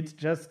form. It's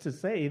just to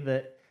say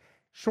that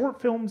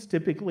short films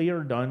typically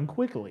are done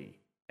quickly.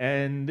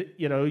 And,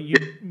 you know, you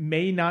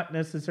may not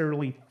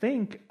necessarily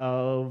think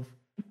of,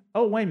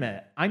 oh, wait a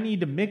minute, I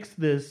need to mix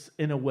this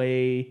in a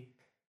way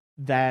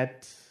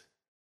that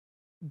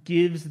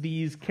gives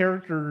these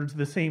characters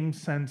the same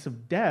sense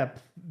of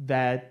depth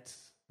that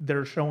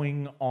I'm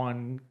showing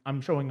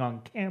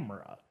on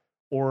camera.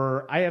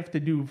 Or I have to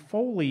do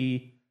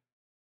Foley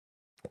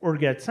or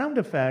get sound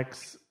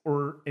effects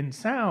in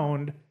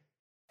sound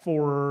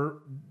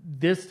for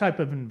this type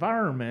of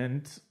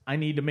environment. I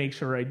need to make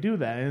sure I do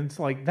that. And it's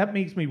like, that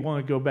makes me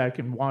want to go back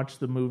and watch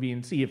the movie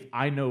and see if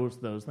I notice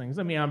those things.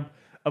 I mean,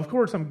 of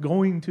course I'm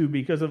going to,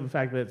 because of the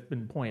fact that it's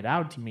been pointed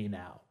out to me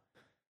now.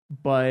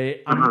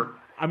 But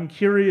I'm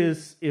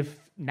curious if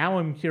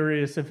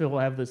it will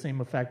have the same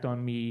effect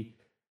on me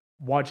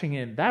watching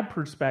it in that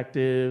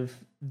perspective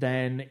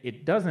than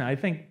it doesn't. I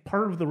think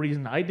part of the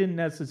reason I didn't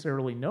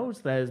necessarily notice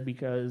that is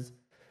because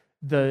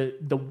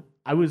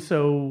I was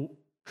so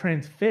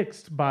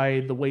transfixed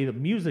by the way the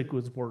music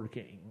was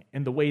working,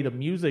 and the way the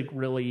music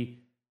really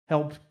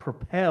helped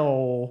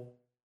propel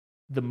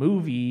the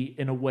movie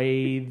in a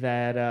way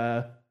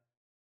that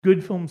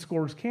good film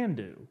scores can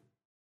do.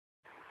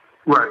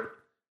 Right.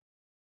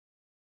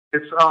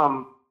 It's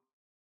I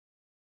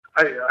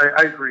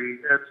agree.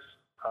 It's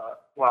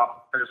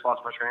wow, I just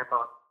lost my train of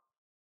thought.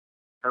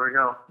 There we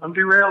go. I'm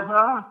derailed.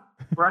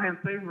 Brian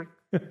saved me.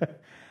 But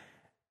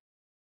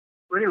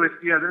anyways,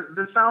 yeah,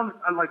 the sound,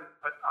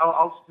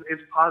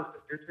 it's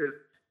positive.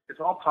 It's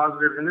all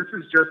positive, and this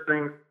is just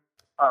things.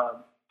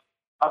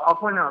 I'll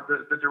point out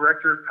the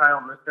director,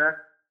 Kyle Misdak,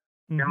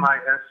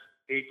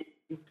 M-I-S-H.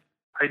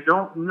 I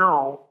don't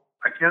know.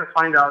 I couldn't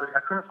find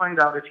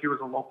out if he was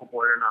a local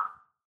boy or not,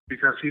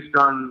 because he's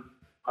done.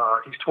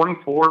 He's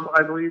 24,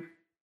 I believe.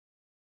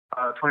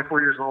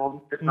 24 years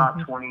old, if not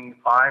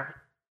 25.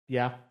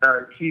 Yeah.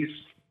 He's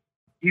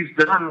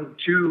done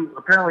two,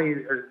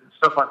 apparently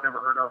stuff I've never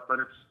heard of, but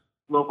it's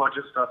low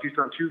budget stuff. He's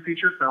done 2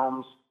 feature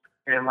films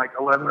and like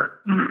 11 or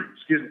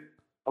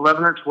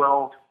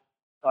 12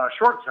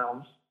 short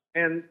films.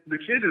 And the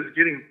kid is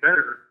getting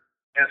better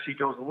as he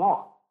goes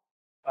along.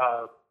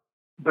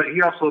 But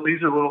he also,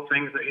 these are little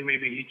things that he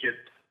could,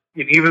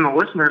 and even the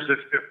listeners,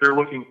 if they're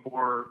looking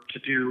to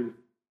do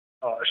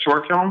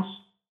short films,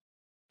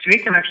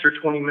 take an extra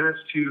 20 minutes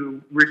to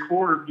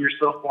record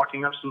yourself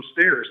walking up some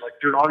stairs, like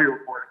do an audio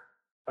recording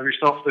of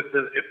yourself. If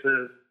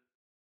the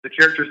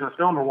characters in the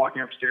film are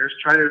walking upstairs,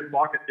 try to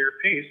walk at their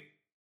pace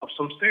up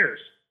some stairs.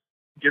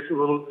 Get a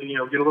little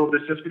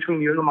distance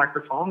between you and the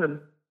microphone,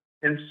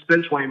 and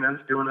spend 20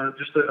 minutes doing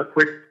just a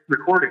quick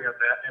recording of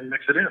that and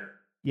mix it in.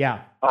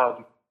 Yeah.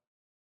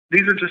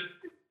 These are just,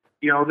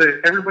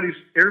 everybody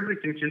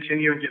can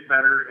continue and get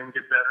better and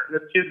get better. And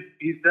this kid,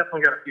 he's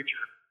definitely got a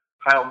future.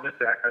 Kyle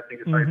Mithak, I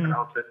think is how you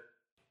pronounce it.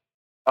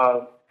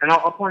 And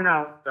I'll point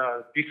out,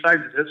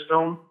 besides this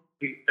film,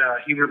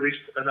 he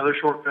released another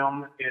short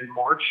film in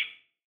March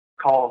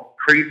called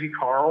Crazy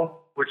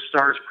Carl, which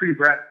stars Creed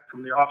Bratton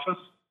from The Office.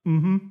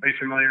 Mm-hmm. Are you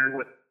familiar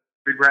with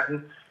Creed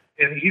Bratton?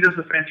 And he does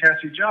a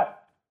fantastic job.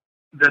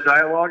 The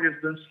dialogue has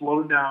been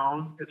slowed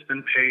down. It's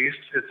been paced.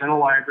 It's in a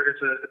library.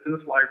 It's in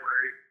this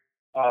library.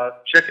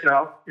 Check it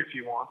out if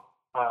you want.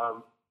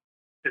 I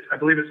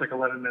believe it's like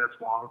 11 minutes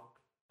long.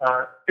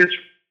 It's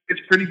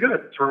pretty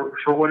good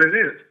for what it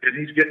is, and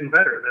he's getting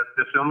better.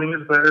 The filming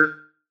is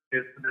better.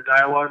 The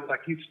dialogue,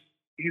 like he's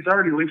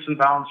already leaps and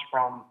bounds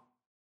from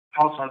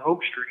House on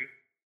Oak Street,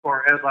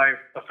 or as I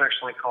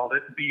affectionately called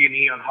it,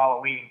 B&E on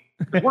Halloween.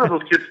 What are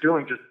those kids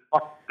doing just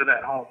to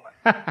that home?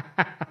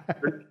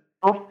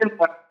 Don't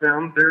inflect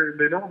them.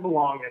 They don't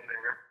belong in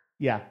there.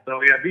 Yeah.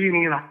 So yeah,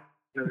 B&E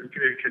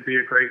could be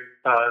a great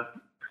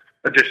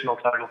additional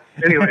title.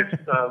 Anyways,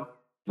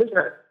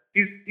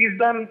 he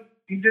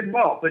did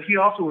well, but he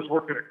also was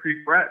working with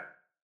Creed Bratton.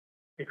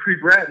 And Creed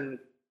Bratton,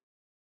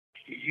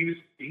 he's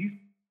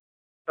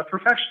a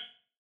professional.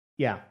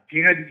 Yeah.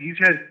 He's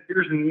had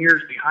years and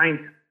years behind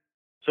him.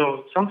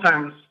 So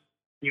sometimes,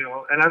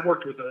 and I've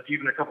worked with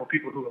even a couple of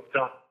people who have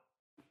done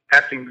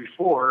acting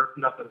before,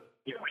 nothing,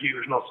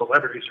 there's no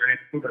celebrities or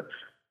anything, but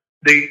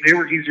they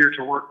were easier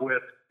to work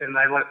with, and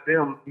I let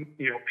them,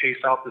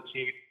 pace out the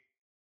scene.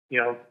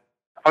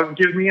 I'll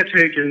give me a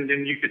take, and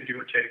then you can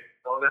do a take.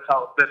 So that's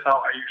how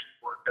I used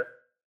to work it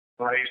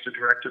when I used to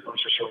direct a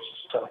bunch of shows and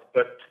stuff.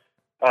 But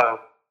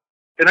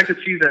and I could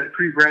see that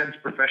Creed Bratton's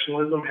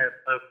professionalism had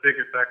a big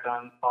effect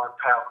on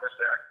Kyle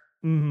Mithak.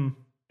 Mm-hmm.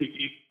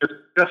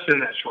 Just in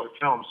that short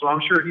film. So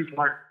I'm sure he's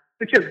learned.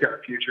 The kid's got a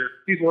future.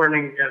 He's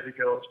learning as he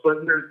goes.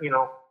 But there's,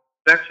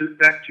 back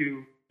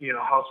to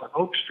House on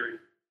Oak Street.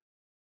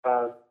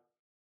 I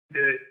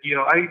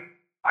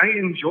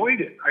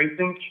enjoyed it. I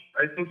think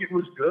it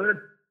was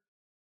good.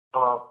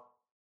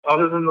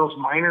 Other than those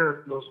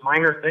minor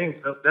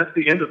things, that's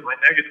the end of my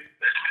negatives.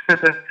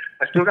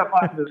 I still got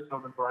positives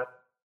coming, Brian.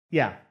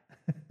 Yeah.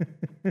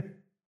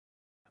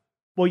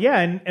 Well, yeah,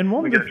 and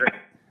one of the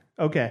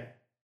okay,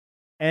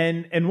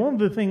 and one of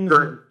the things,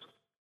 sure.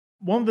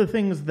 One of the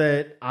things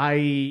that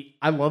I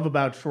love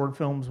about short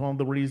films, one of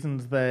the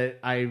reasons that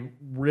I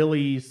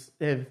really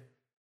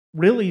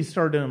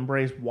started to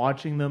embrace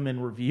watching them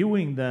and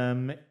reviewing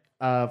them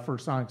for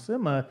Sonic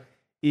Cinema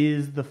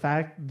is the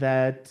fact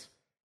that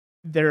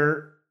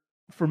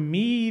for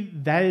me,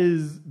 that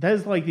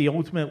is like the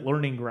ultimate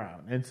learning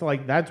ground. It's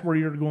like that's where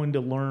you're going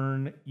to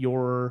learn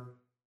your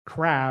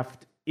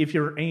craft if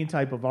you're any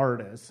type of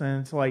artist.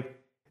 And it's like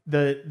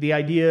the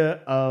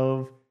idea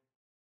of,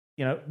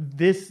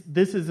 this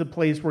is a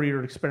place where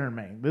you're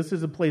experimenting. This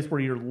is a place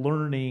where you're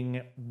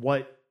learning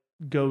what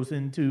goes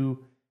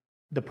into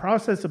the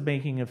process of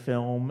making a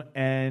film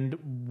and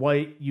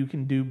what you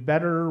can do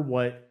better,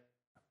 what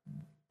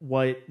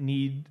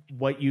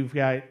you've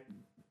got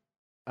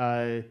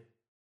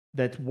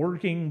that's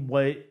working,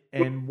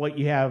 what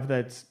you have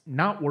that's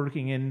not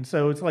working. And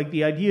so it's like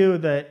the idea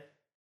that,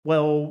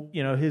 well,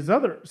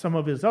 some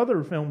of his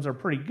other films are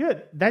pretty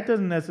good. That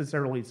doesn't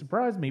necessarily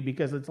surprise me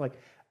because it's like,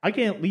 I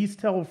can at least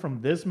tell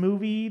from this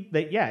movie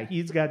that, yeah,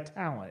 he's got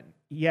talent.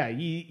 Yeah,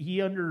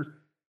 he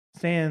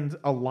understands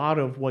a lot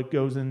of what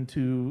goes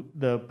into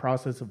the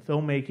process of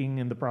filmmaking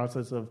and the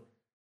process of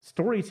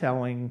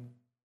storytelling.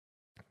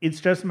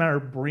 It's just a matter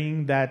of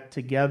bringing that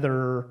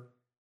together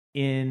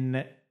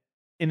in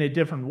a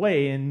different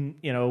way, and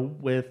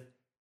with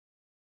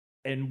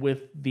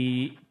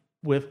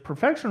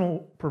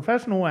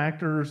professional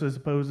actors as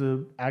opposed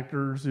to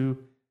actors who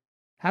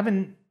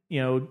haven't,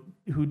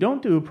 who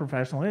don't do it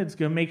professionally. It's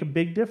going to make a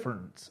big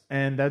difference,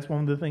 and that's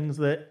one of the things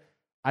that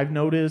I've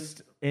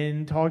noticed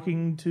in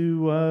talking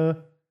to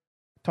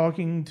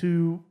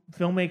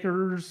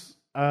filmmakers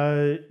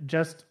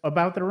just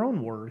about their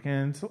own work,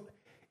 and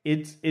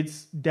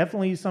it's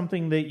definitely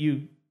something that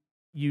you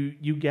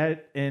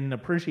get an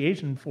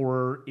appreciation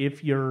for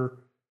if you're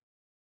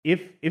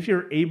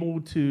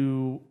able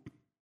to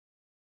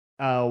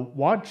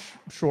watch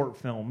short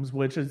films,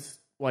 which is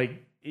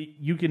like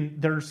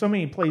there's so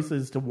many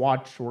places to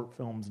watch short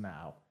films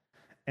now,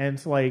 and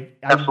it's like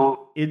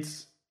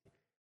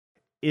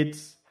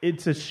it's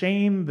a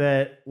shame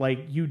that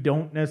like you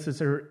don't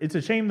necessarily. It's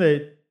a shame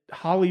that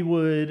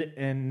Hollywood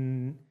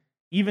and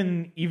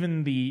even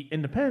the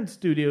independent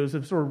studios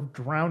have sort of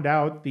drowned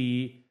out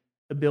the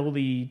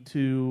ability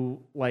to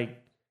like,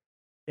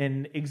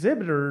 and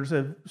exhibitors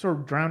have sort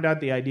of drowned out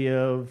the idea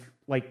of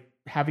like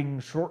having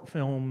short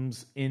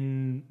films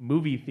in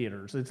movie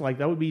theaters. It's like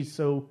that would be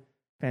so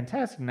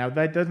fantastic. Now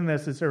that doesn't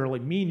necessarily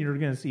mean you're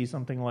going to see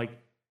something like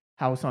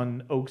House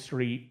on Oak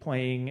Street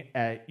playing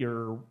at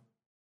your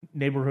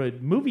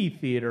neighborhood movie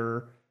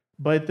theater,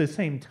 but at the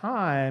same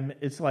time,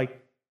 it's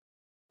like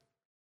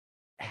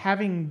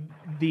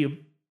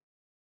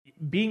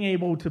being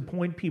able to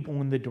point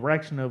people in the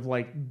direction of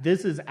like,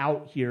 this is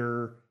out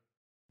here,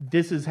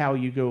 this is how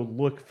you go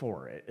look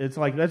for it. It's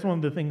like, that's one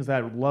of the things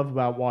that I love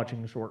about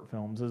watching short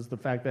films, is the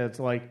fact that it's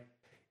like,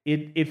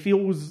 it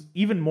feels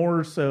even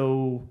more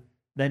so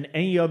than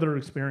any other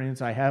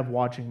experience I have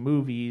watching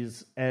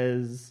movies,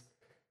 as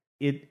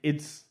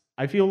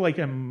I feel like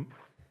I'm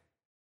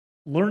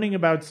learning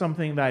about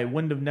something that I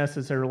wouldn't have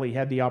necessarily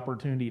had the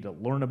opportunity to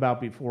learn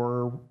about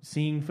before,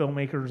 seeing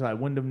filmmakers I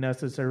wouldn't have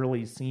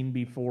necessarily seen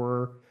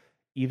before,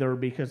 either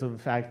because of the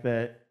fact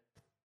that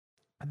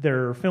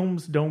their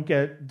films don't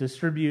get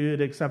distributed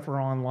except for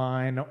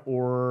online,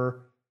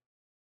 or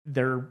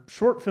they're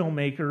short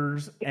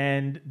filmmakers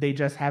and they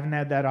just haven't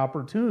had that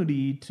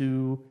opportunity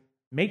to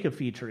make a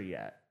feature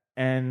yet.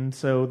 And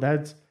so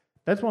that's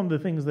one of the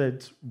things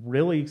that's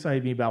really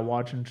excited me about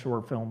watching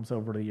short films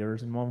over the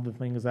years, and one of the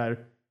things that I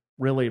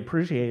really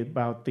appreciate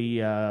about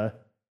the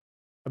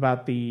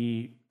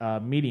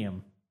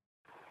medium.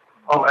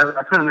 Oh,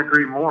 I couldn't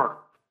agree more.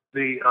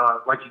 The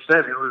like you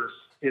said,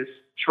 it's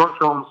short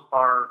films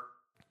are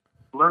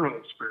learning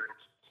experiences.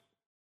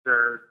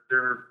 They're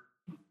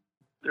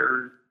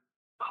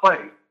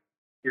play.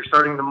 You're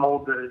starting to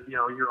mold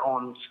your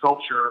own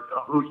sculpture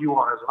of who you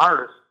are as an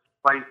artist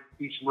by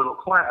each little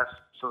class,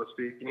 so to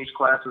speak. And each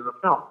class is a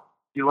film.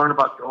 You learn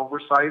about your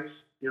oversights.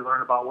 You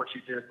learn about what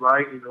you did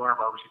right. You learn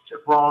about what you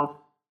did wrong.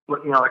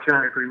 But, I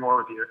couldn't agree more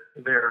with you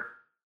there.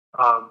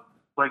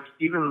 Like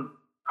even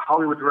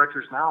Hollywood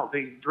directors now,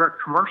 they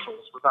direct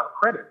commercials without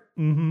credit.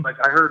 Mm-hmm. Like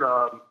I heard,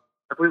 I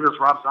believe it was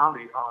Rob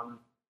Zombie on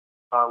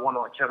one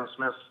of Kevin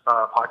Smith's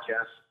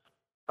podcasts.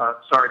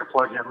 Sorry to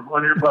plug him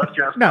on your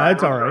podcast. No,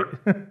 that's all right.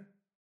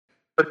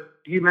 But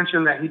he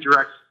mentioned that he's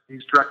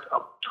directed a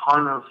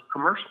ton of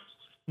commercials.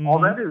 Mm-hmm. All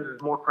that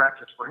is more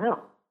practice for him.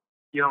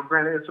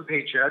 Granted, it's a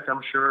paycheck.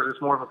 I'm sure it's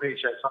more of a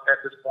paycheck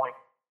at this point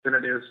than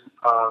it is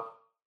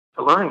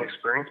a learning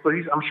experience. But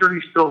I'm sure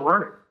he's still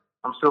learning.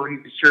 I'm sure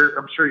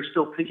he's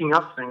still picking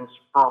up things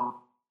from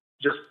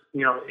just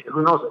who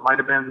knows?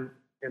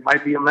 It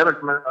might be a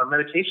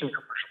medication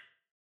commercial.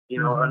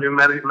 Mm-hmm.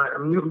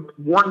 a new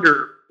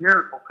wonder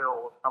miracle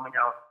pill coming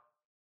out.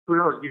 Who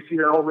knows? You see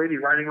that old lady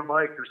riding a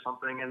bike or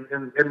something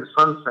in the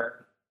sunset.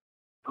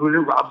 Who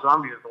knew Rob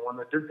Zombie is the one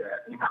that did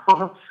that?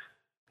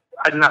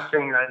 I'm not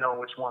saying I know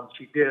which ones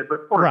he did,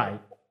 but right.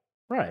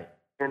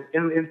 And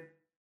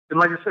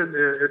like I said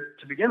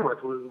to begin with,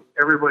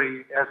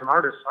 everybody as an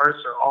artists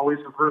are always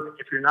improving.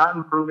 If you're not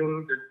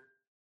improving, then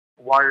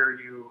why are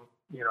you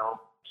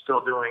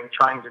still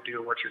trying to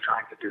do what you're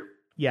trying to do?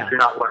 Yeah. If you're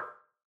not learning.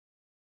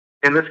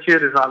 And this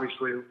kid is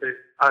obviously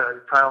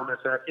Kyle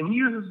Missek, and he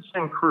uses the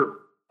same crew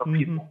of mm-hmm.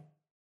 people.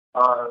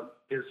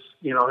 His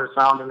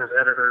sound and his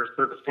editors,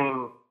 they're the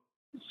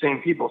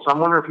same people. So I'm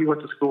wondering if he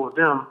went to school with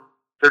them.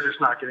 They're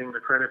just not getting the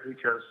credit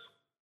because,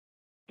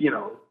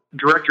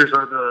 directors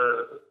are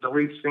the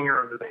lead singer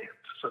of the band,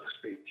 so to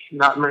speak.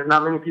 Not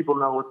many people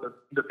know what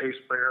the bass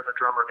player, the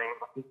drummer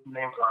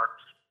names are,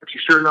 but you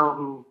sure know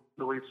who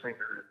the lead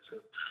singer is.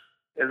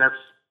 And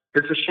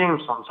it's a shame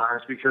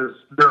sometimes because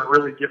there are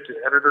really gifted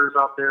editors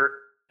out there.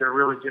 There are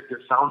really gifted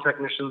sound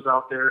technicians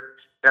out there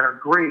that are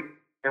great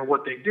at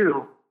what they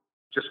do.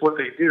 Just what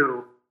they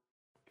do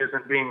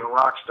isn't being a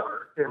rock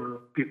star in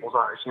people's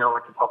eyes,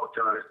 like the public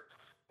eyes.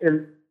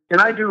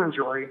 And I do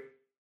enjoy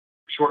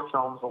short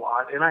films a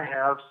lot, and I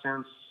have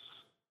since,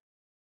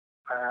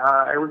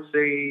 I would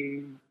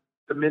say,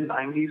 the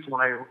mid-'90s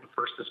when I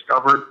first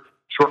discovered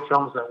short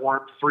films that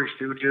weren't Three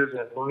Stooges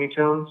and Looney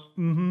Tunes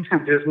mm-hmm.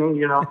 and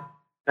Disney,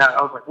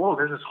 I was like, whoa,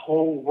 there's this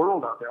whole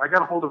world out there. I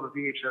got a hold of a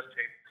VHS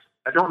tape.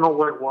 I don't know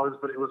what it was,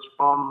 but it was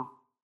from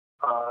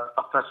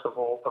a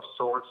festival of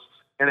sorts.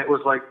 And it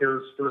was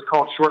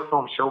called Short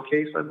Film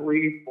Showcase, I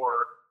believe,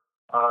 or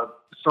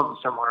something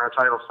similar, a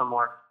title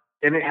similar.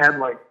 And it had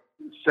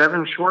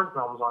 7 short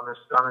films on this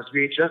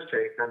VHS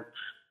tape. And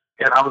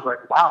I was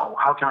like, wow,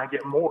 how can I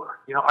get more?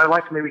 I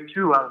liked maybe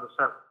 2 out of the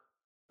 7,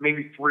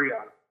 maybe 3 out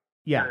of them.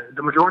 Yeah.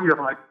 The majority of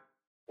them I liked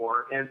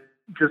 4. And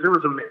because there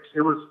was a mix.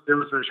 It was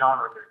a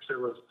genre mix. There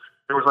was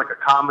a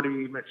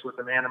comedy mixed with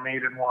an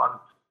animated one,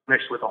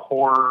 mixed with a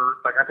horror.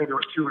 I think there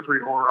was 2 or 3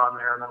 horror on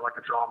there, and then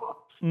a drama.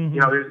 Mm-hmm.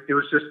 It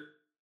was just,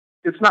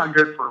 it's not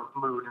good for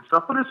mood and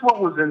stuff, but it's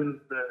what was in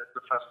the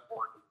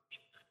festival.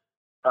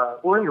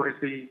 Well, anyways,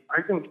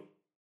 I think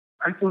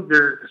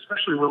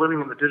especially we're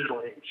living in the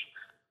digital age.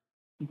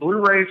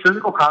 Blu-ray,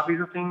 physical copies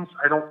of things,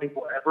 I don't think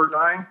will ever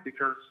die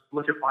because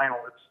look at vinyl.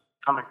 It's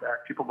coming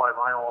back. People buy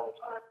vinyl all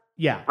the time.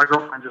 Yeah. My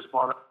girlfriend just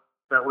bought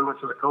that we went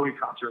to the Cody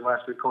concert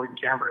last week, Cody and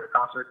Cambria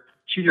concert.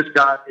 She just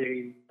got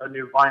a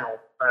new vinyl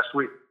last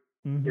week.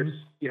 Mm-hmm. It's,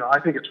 I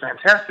think it's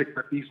fantastic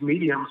that these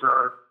mediums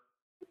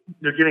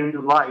they're getting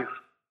new life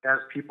as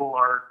people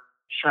are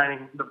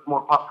shining, the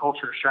more pop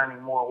culture is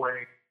shining more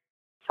away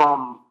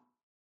from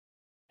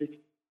the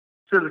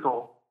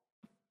physical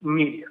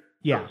media,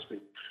 so to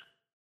speak.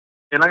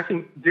 And I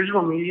think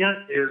digital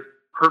media is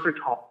perfect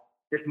home.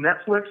 If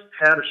Netflix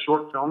had a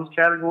short films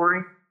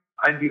category,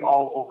 I'd be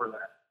all over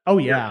that. Oh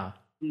yeah.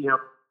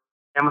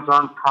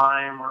 Amazon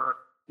Prime or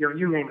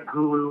you name it,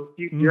 Hulu,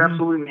 you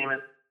absolutely name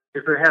it.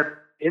 If they had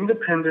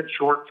independent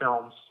short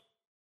films,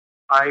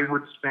 I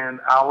would spend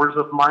hours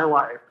of my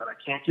life that I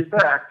can't get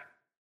back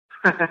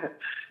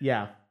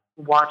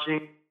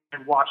watching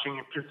and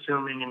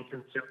consuming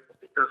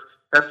because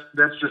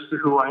that's just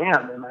who I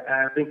am. And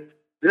I think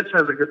this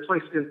has a good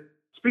place. And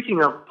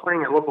speaking of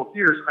playing at local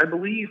theaters, I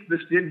believe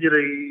this did get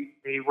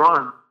a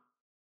run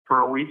for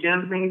a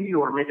weekend maybe,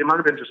 or maybe it might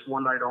have been just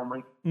one night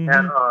only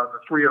at the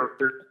Three Oaks.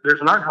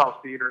 There's an art house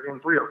theater in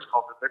Three Oaks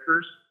called the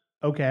Vickers.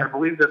 Okay. I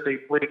believe that they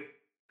played.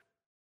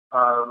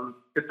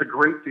 It's a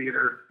great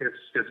theater.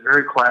 It's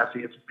very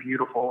classy. It's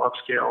beautiful,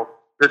 upscale.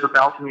 There's a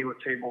balcony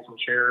with tables and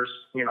chairs.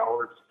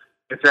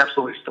 It's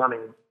absolutely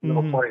stunning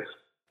little place.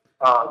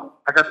 I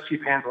got to see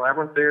Pan's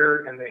Labyrinth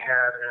there, and they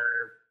had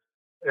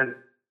a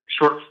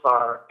short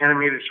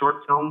animated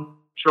short film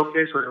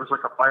showcase where it was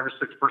like a 5 or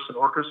 6 person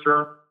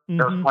orchestra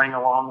that was playing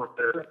along with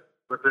it.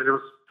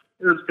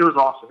 It was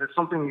awesome. It's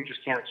something you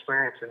just can't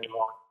experience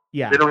anymore.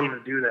 Yeah, they don't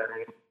even do that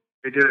anymore.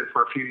 They did it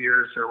for a few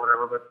years or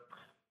whatever, but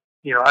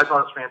I thought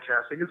it was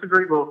fantastic. It's a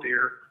great little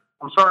theater.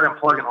 I'm sorry I'm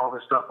plugging all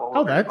this stuff all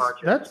over the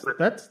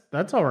podcast.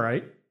 That's all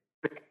right.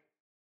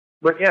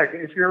 But yeah,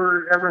 if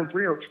you're ever in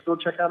Three Oaks, go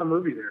check out a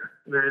movie there.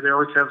 They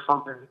always have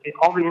something.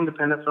 All the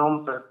independent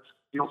films that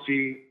you'll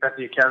see at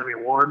the Academy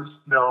Awards,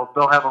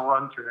 they'll have a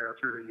run through there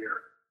through the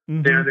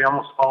year. They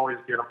almost always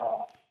get them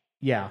all.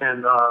 Yeah.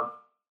 And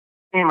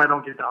I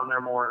don't get down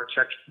there more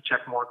to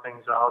check more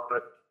things out,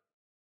 but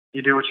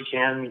you do what you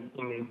can,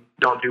 and you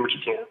don't do what you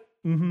can.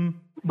 Mm-hmm.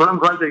 But I'm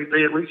glad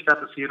they at least got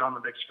to see it on the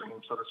big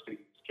screen, so to speak.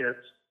 Kids.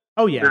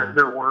 Oh yeah.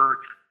 Their work,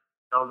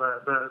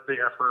 the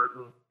effort,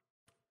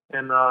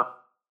 and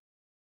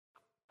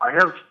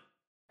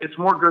it's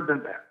more good than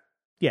bad.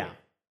 Yeah.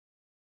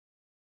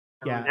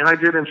 Yeah. And I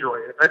did enjoy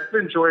it. I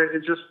did enjoy it.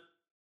 It's just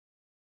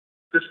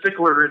the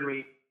stickler in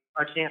me.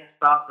 I can't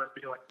stop but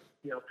be like,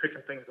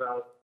 picking things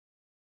out.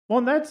 Well,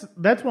 and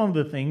that's one of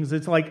the things.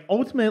 It's like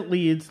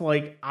ultimately, it's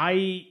like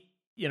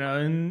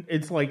and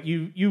it's like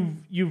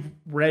you've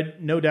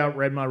read, no doubt,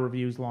 read my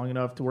reviews long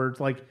enough to where it's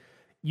like,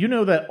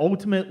 that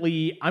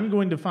ultimately I'm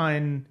going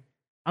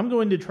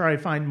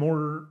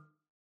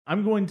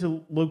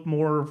to look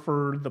more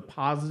for the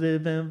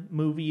positive in a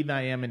movie than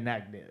I am in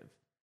negative.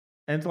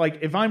 And it's like,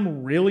 if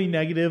I'm really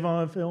negative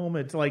on a film,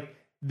 it's like,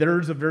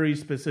 there's a very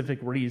specific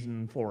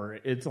reason for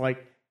it. It's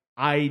like,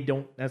 I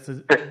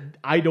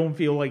don't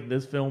feel like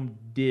this film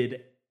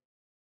did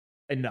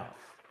enough.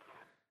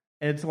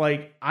 And it's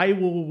like, I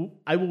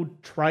will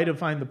try to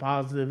find the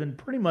positive in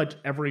pretty much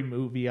every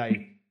movie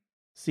I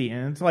see.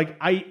 And it's like,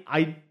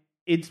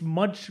 it's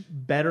much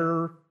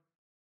better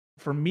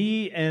for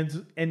me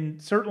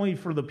and certainly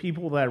for the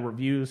people that I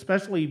review,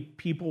 especially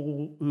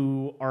people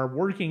who are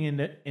working in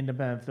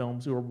independent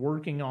films, who are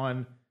working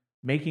on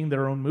making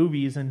their own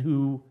movies and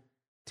who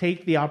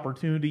take the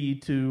opportunity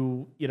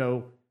to,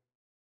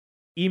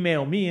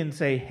 email me and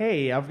say,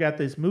 hey, I've got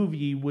this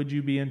movie. Would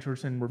you be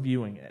interested in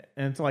reviewing it?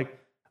 And it's like,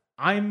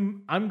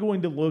 I'm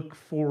going to look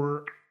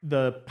for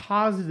the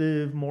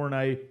positive more than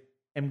I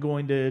am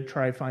going to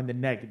try to find the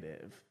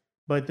negative.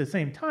 But at the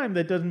same time,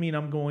 that doesn't mean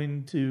I'm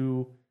going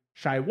to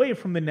shy away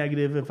from the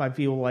negative if I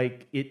feel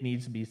like it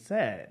needs to be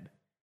said.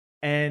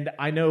 And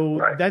I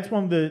know that's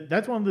one of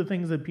the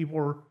things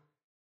that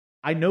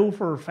I know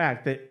for a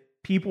fact that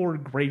people are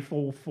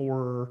grateful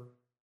for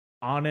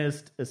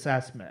honest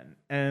assessment.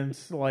 And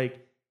it's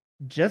like,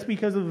 just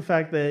because of the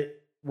fact that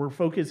we're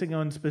focusing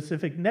on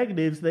specific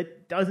negatives,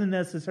 that doesn't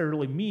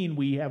necessarily mean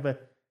we have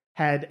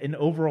had an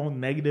overall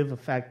negative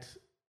effect.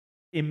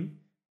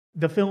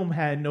 The film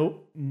had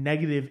no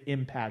negative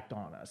impact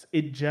on us.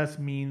 It just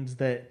means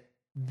that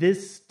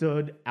this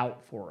stood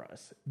out for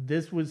us.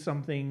 This was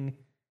something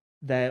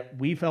that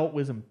we felt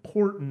was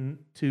important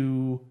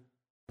to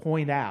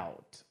point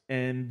out.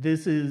 And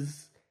this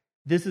is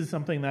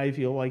something that I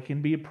feel like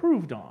can be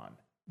improved on.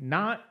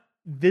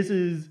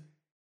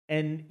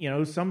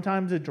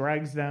 Sometimes it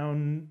drags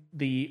down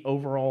the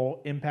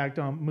overall impact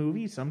on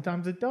movies.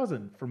 Sometimes it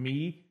doesn't. For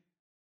me,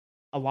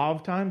 a lot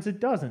of times it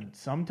doesn't.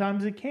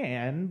 Sometimes it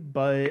can,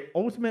 but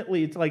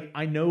ultimately it's like,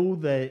 I know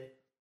that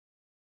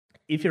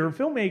if you're a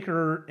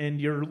filmmaker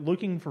and you're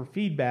looking for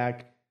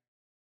feedback,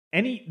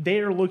 they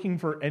are looking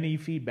for any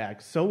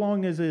feedback, so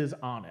long as it is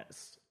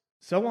honest.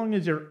 So long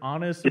as you're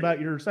honest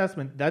about your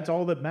assessment, that's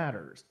all that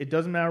matters. It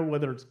doesn't matter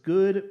whether it's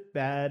good,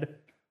 bad,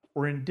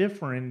 or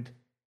indifferent.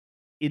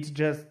 It's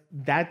just,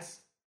 that's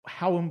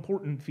how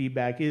important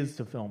feedback is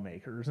to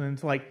filmmakers. And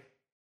it's like,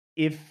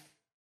 if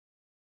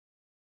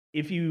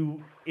if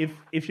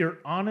you're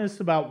honest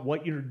about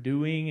what you're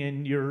doing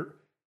and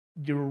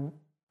you're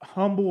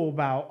humble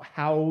about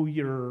how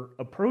you're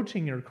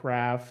approaching your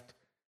craft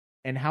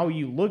and how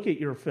you look at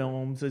your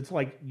films, it's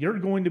like you're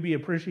going to be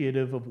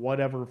appreciative of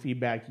whatever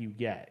feedback you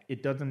get.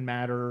 It doesn't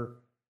matter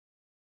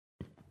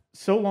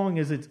so long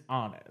as it's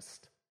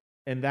honest.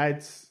 And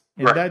that's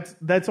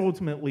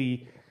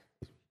ultimately,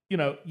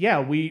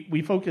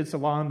 we focus a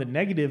lot on the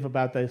negative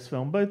about this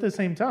film, but at the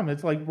same time,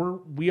 it's like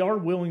we are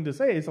willing to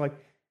say, it's like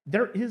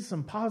there is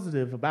some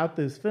positive about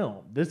this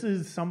film. This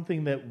is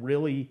something that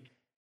really,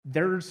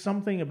 there's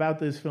something about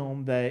this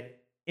film that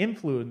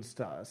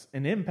influenced us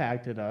and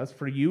impacted us.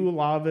 For you, a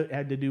lot of it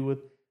had to do with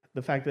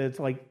the fact that it's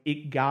like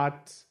it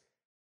got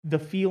the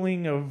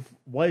feeling of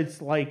what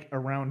it's like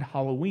around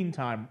Halloween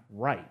time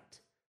right,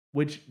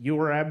 which you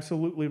were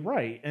absolutely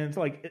right. And it's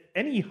like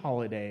any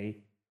holiday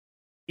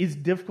is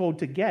difficult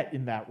to get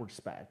in that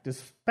respect,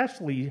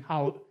 especially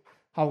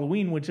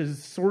Halloween, which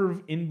is sort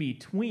of in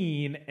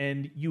between,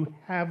 and you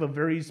have a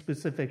very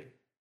specific,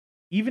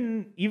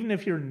 even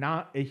if you're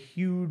not a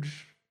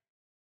huge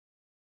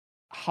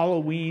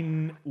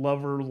Halloween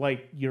lover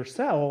like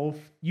yourself,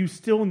 you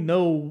still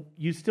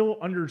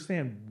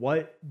understand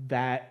what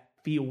that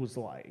feels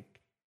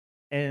like.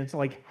 And it's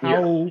like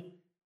how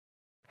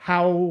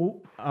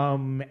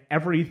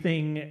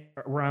everything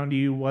around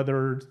you,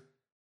 whether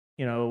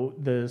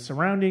the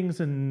surroundings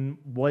and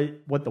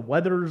what the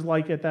weather is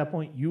like at that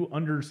point, you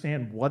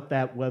understand what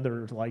that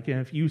weather is like.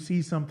 And if you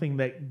see something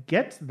that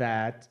gets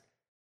that's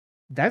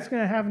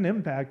going to have an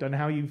impact on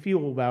how you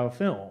feel about a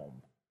film.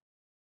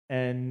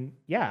 And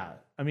yeah,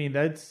 I mean,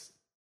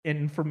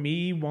 and for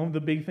me, one of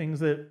the big things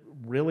that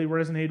really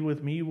resonated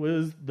with me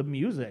was the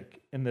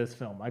music in this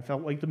film. I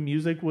felt like the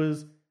music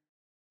was,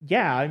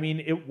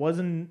 it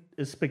wasn't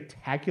a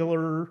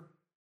spectacular,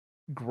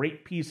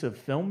 great piece of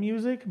film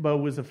music, but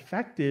was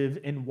effective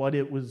in what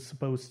it was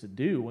supposed to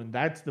do. And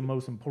that's the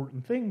most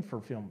important thing for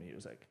film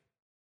music.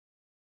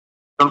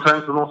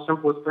 Sometimes the most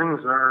simplest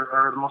things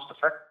are the most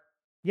effective.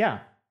 Yeah.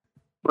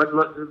 But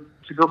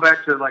to go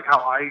back to like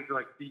how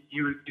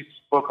you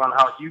spoke on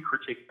how you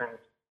critique things.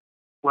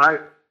 When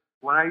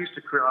I used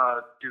to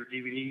do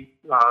DVD,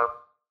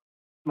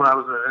 when I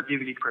was a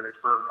DVD critic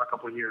for a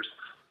couple of years,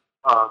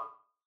 when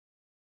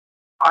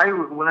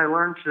I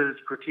learned to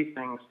critique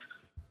things,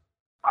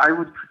 I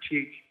would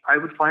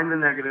find the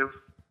negative,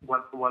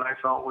 what I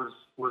felt was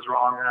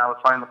wrong, and I would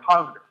find the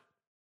positive.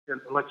 And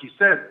like you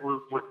said,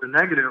 with the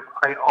negative,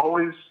 I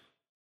always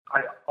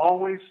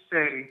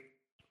say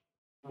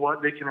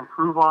what they can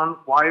improve on,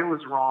 why it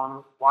was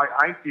wrong, why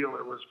I feel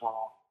it was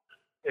wrong.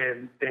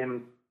 And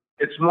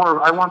it's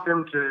more, I want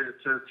them to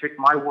take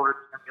my words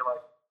and be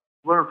like,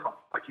 learn from it.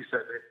 Like you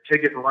said,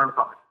 take it and learn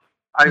from it.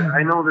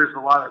 I know there's a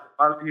lot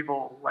of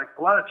people, like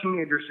a lot of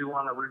teenagers who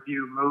want to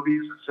review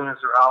movies as soon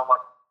as they're out, like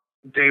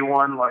day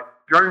one, like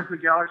Guardians of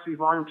the Galaxy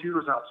Volume 2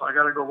 is out, so I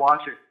got to go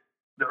watch it,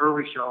 the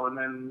early show, and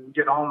then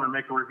get home and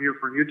make a review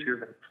for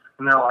YouTube.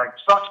 And they're like,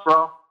 sucks,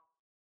 bro.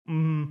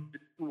 Mm-hmm.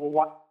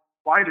 Well,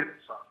 why did it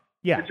suck?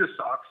 Yeah. It just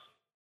sucks.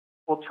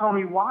 Well, tell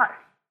me why.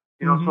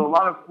 So a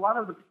lot of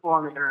the people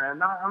on the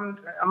internet, I'm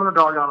going to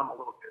dog on them a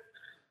little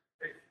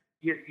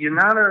bit. You're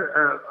not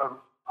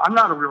I'm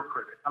not a real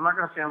critic. I'm not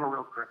going to say I'm a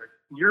real critic.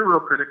 You're a real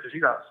critic because you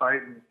got a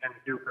site and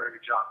you do a very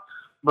good job.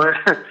 But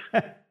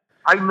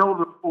I know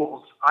the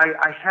rules.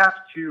 I have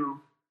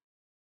to,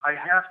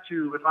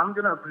 if I'm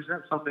going to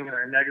present something in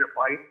a negative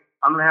light,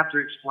 I'm going to have to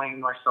explain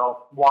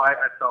myself why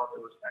I felt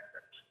it was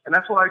negative. And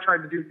that's what I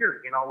tried to do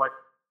here.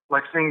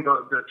 Like saying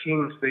the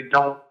teams, they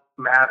don't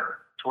matter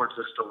towards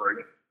the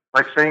story.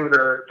 Like saying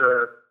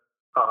the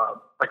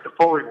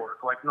Foley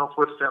work, like no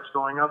footsteps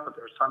going up, but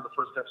there's tons of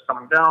footsteps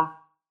coming down.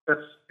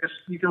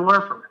 You can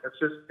learn from it.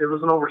 It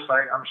was an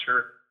oversight, I'm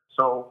sure.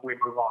 So we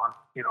move on.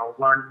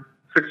 Learn,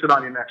 fix it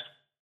on your next,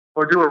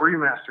 or do a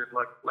remastered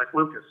like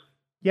Lucas.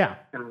 Yeah.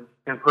 And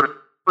put a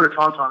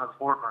tauntaun in the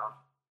foreground.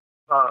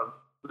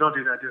 Don't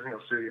do that. Disney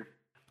will sue you.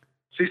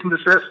 Cease and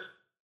desist.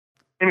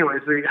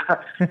 Anyways,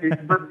 but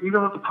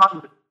even with the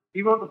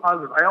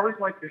positive, I always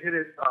like to hit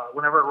it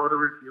whenever I wrote a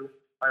review.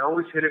 I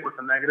always hit it with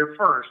the negative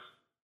first,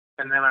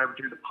 and then I would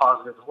do the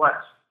positive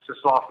last to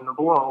soften the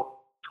blow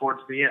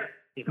towards the end.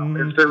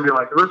 Instead of be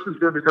like, this is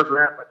good because of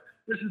that, but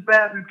this is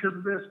bad because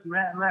of this and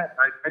that and that.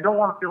 I don't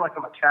want to feel like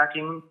I'm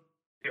attacking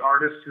the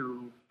artist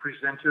who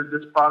presented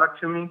this product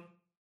to me,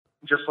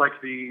 just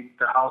like the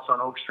house on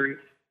Oak Street.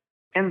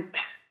 And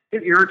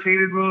it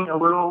irritated me a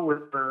little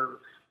with the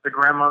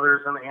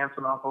grandmothers and the aunts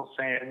and uncles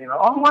saying,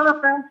 oh, what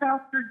a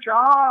fantastic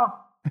job.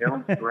 It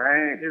was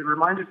great. It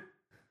reminded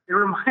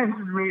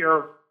me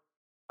of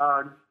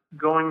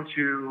going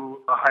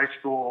to a high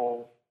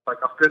school, like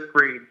a fifth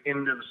grade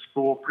end of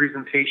school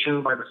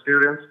presentation by the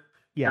students.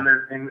 Yeah.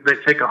 And they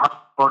take 100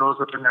 photos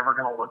that they're never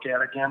going to look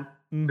at again.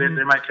 Mm-hmm.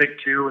 They might take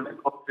 2 and they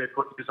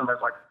use them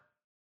as like,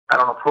 I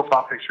don't know,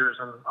 profile pictures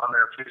on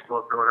their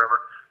Facebook or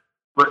whatever.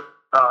 But,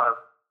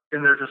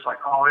 and they're just like,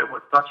 oh, it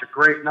was such a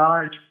great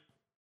night.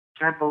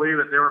 Can't believe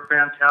it. They were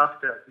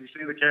fantastic. You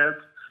see the kids?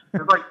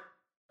 It's like,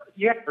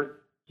 yeah,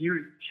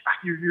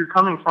 you're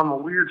coming from a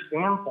weird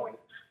standpoint.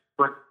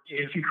 But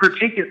if you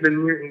critique it,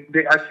 then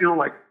I feel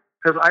like,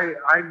 because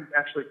I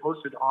actually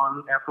posted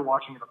on, after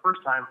watching it the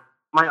first time,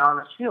 my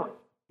honest feeling.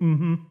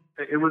 Mm-hmm.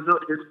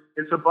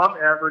 It's above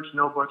average,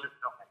 no budget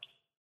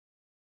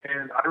filmmaking,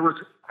 and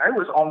I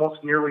was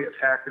almost nearly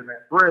attacked in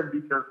that thread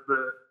because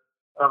the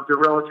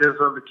relatives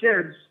of the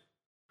kids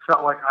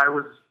felt like I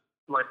was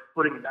like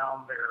putting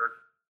down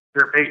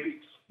their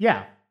babies.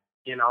 Yeah,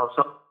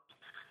 so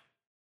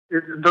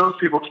those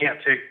people can't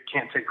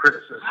take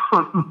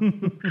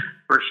criticism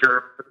for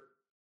sure.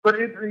 But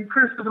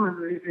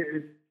criticism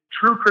is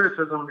true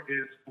criticism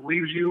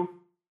leaves you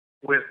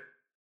with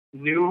a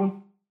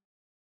new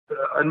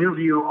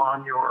view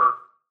on your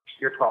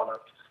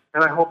product,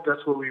 and I hope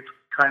that's what we've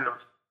kind of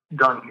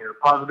done here,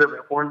 positive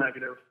or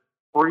negative,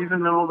 or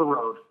even middle of the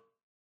road.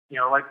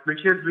 Like the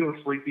kids being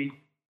sleepy,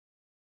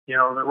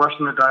 they're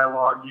rushing the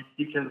dialogue.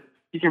 You can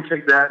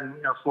take that and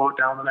slow it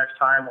down the next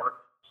time, or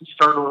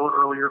start a little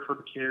earlier for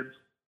the kids.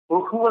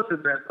 Well, who was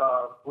it that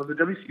was it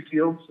W.C.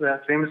 Fields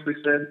that famously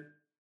said,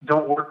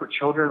 "Don't work with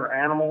children or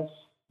animals"?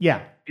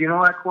 Yeah. Do you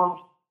know that quote?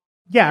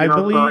 Yeah, I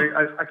believe.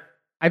 So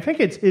I think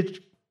it's Hitch.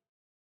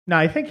 No,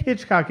 I think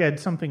Hitchcock had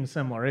something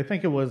similar. I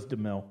think it was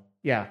DeMille.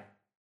 Yeah.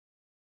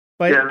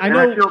 But yeah, I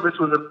know. I feel this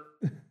was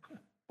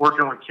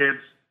working with kids.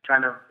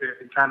 Kind of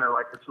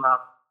like it's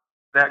not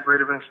that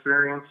great of an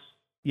experience.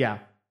 Yeah.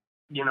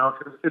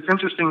 It's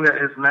interesting that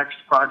his next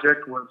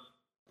project was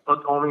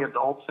only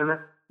adults in it.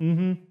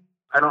 Mm-hmm.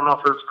 I don't know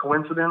if it was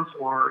coincidence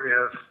or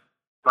if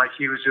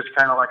he was just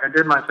kind of like, I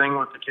did my thing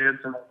with the kids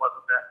and it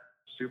wasn't that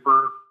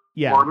super.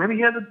 Yeah. Or maybe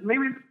he had a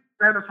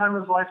time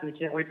in his life and he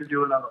can't wait to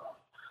do another one.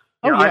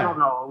 Yeah. I don't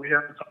know. We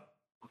have to talk.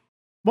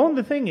 Well,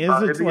 the thing is,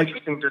 it's it'd be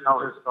interesting to know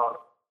his thought.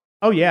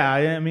 Oh yeah,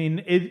 I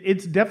mean,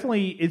 it's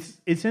definitely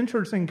it's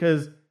interesting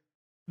because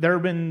there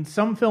have been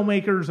some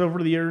filmmakers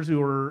over the years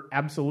who are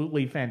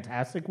absolutely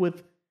fantastic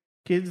with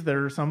kids.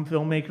 There are some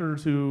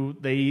filmmakers who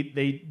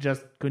they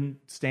just couldn't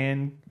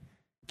stand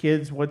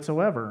kids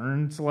whatsoever.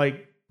 And it's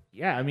like,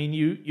 yeah, I mean,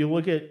 you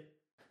look at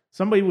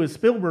somebody with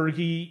Spielberg,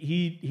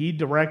 he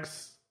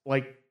directs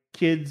like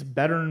kids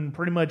better than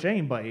pretty much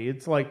anybody.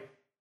 It's like,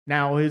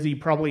 now has he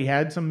probably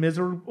had some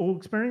miserable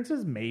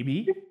experiences?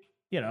 Maybe,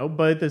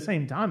 but at the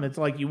same time, it's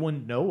like you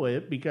wouldn't know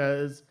it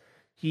because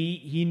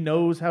he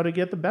knows how to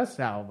get the best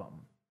out of them.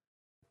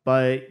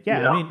 But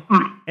yeah, I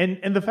mean,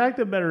 and the fact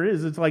of the matter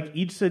is, it's like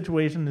each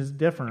situation is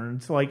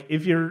different. It's like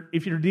if you're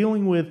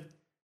dealing with,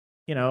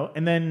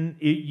 and then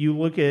you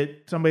look at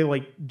somebody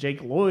like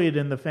Jake Lloyd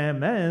and the Phantom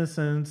Menace,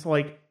 and it's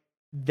like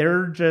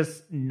they're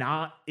just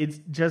not.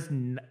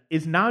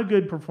 It's not a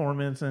good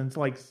performance, and it's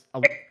like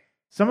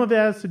some of it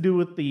has to do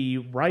with the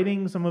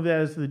writing, some of it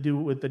has to do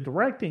with the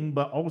directing,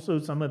 but also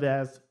some of it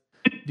has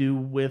to do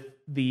with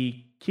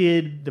the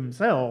kid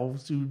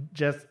themselves who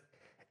just.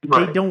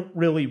 Right. They don't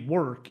really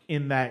work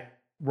in that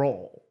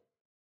role.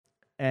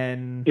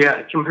 And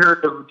yeah,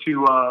 compared to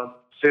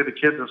say the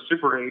kids of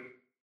Super 8.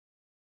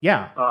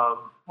 Yeah.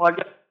 Well,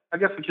 I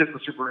guess the kids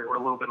of Super 8 were a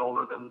little bit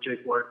older than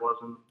Jake Lloyd was,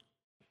 and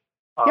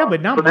yeah,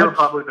 but not but much. They were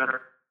probably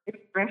better.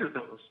 Stranger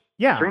Things.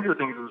 Yeah. Stranger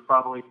Things was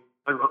probably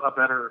a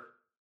better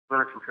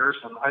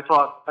comparison. I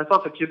thought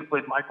the kid who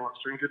played Michael in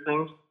Stranger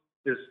Things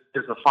is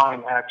a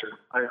fine actor.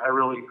 I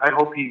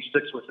hope he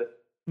sticks with it,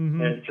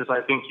 and because I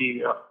think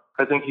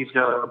he's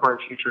got a bright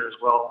future as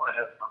well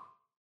ahead of him.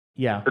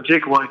 Yeah. But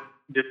Jake Lloyd,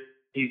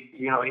 he's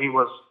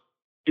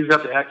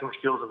got the acting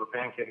skills of a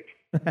pancake.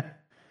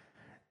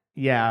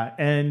 Yeah,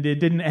 and it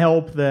didn't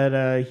help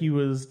that he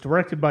was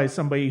directed by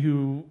somebody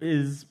who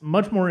is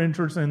much more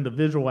interested in the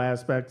visual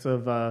aspects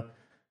of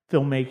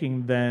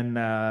filmmaking than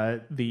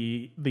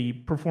the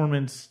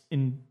performance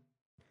in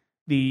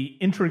the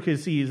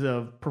intricacies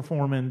of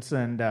performance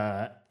and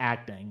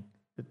acting.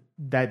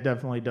 That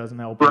definitely doesn't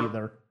help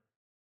either.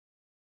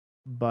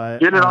 But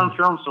get it on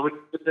film so we can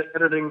get the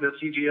editing the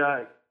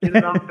CGI. Get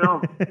it on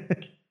film.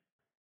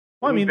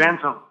 Well, I mean,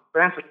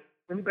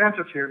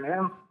 Banter's here,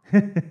 man.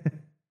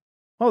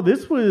 Oh,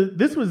 this was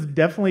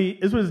definitely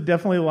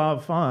a lot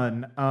of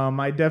fun. I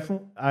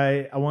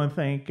want to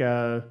thank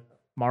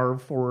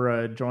Marv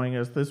for joining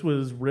us. This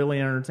was really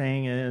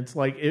entertaining, and it's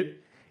like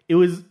it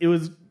was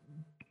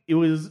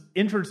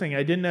interesting.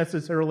 I didn't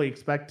necessarily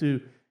expect to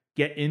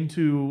get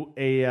into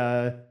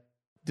a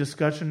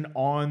discussion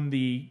on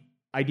the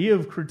idea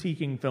of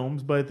critiquing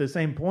films, but at the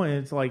same point,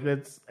 it's like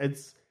it's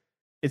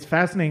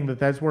fascinating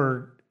that's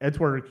where it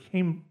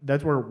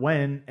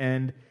went.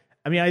 And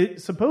I mean, I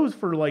suppose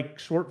for like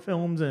short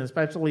films and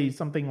especially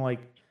something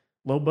like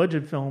low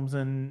budget films,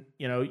 and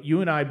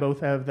you and I both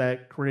have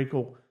that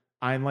critical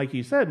eye, and like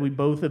you said, we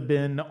both have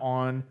been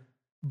on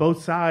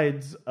both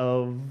sides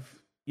of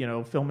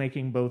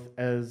filmmaking, both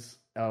as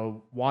a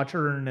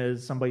watcher and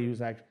as somebody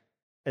who's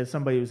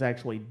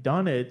actually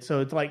done it.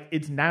 So it's like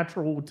it's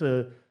natural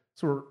to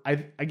I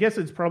guess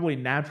it's probably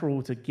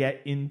natural to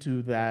get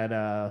into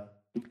that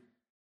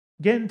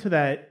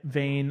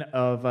vein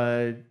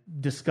of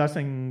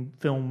discussing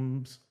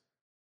films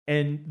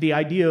and the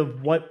idea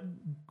of what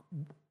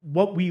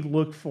what we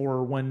look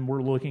for when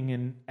we're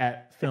looking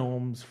at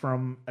films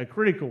from a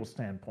critical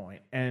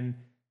standpoint, and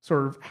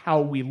sort of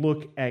how we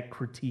look at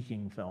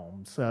critiquing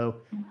films. So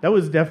that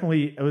was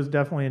definitely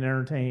an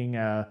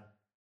entertaining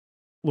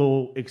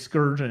little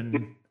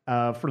excursion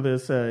for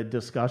this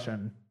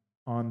discussion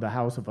on the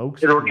House of Oak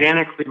Street. It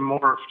organically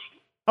morphed.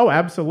 Oh,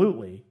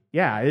 absolutely.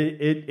 Yeah,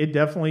 it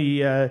definitely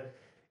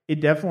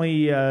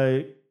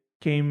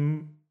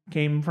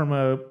came from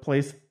a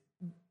place,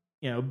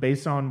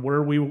 based on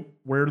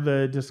where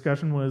the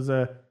discussion was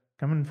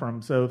coming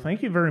from. So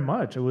thank you very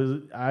much.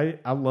 I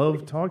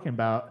love talking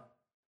about.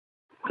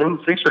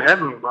 Thanks for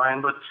having me,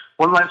 Brian. But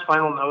one last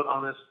final note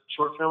on this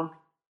short film: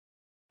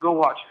 go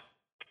watch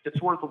it.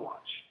 It's worth a watch.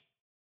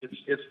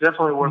 It's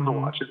definitely worth a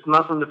watch. It's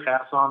nothing to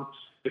pass on.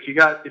 If you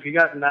got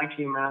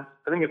 19 minutes,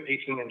 I think it's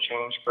 18 and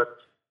change, but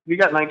if you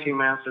got 19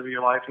 minutes of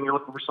your life and you're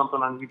looking for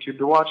something on YouTube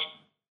to watch,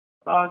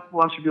 why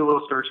don't you do a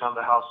little search on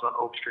the House on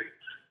Oak Street?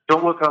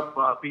 Don't look up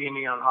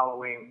B&E on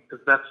Halloween,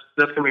 because that's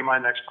going to be my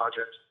next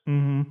project.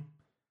 Mm-hmm.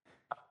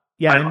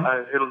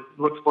 Yeah, it'll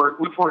look for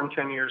it in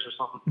 10 years or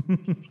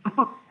something.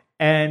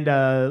 And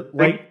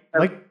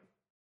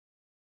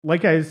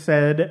like I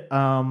said,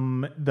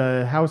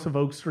 the House of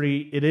Oak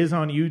Street, it is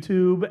on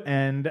YouTube,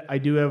 and I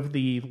do have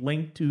the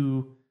link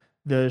to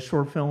the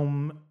short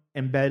film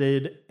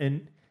embedded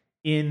in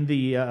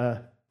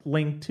the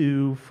link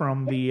to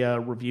from the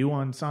review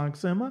on Sonic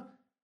Cinema.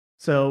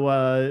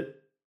 So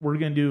we're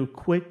going to do a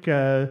quick,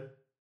 thank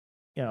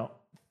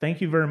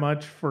you very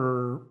much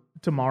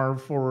to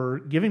Marv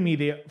for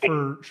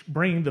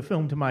bringing the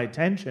film to my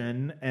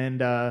attention and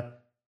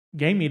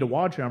getting me to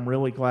watch it. I'm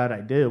really glad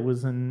I did. It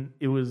was an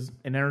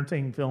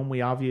entertaining film.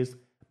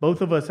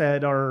 Both of us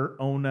had our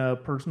own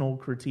personal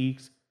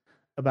critiques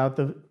about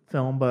the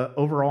film, but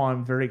overall,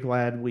 I'm very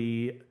glad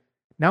we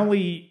not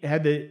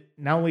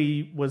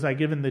only was I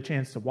given the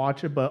chance to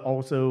watch it, but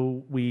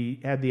also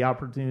we had the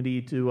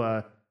opportunity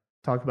to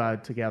talk about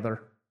it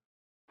together.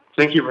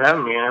 Thank you for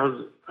having me. It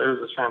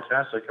was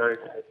fantastic.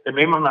 It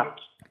made my night.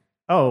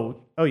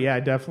 Oh yeah,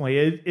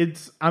 definitely.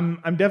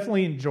 I'm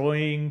definitely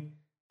enjoying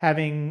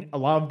having a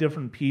lot of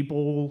different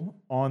people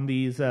on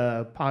these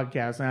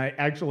podcasts, and I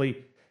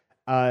actually,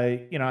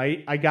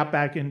 I got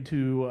back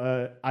into,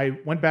 I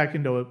went back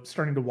into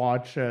starting to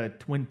watch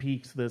Twin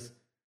Peaks this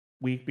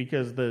week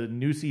because the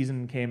new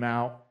season came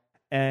out,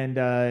 and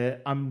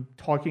I'm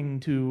talking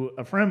to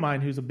a friend of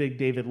mine who's a big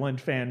David Lynch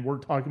fan. We're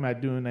talking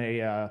about doing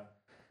a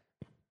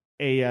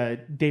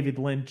David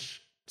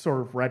Lynch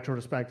sort of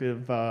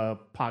retrospective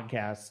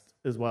podcast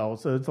as well.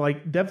 So it's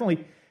like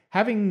definitely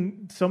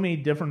having so many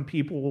different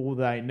people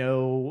that I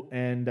know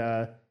and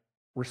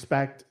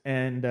respect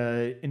and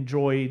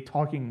enjoy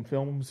talking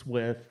films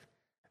with.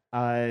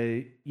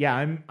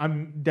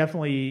 I'm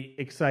definitely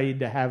excited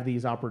to have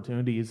these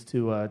opportunities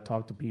to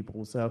talk to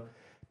people. So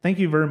thank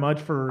you very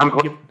much for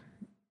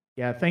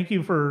thank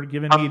you for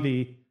giving me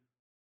the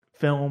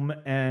film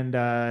and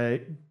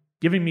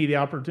giving me the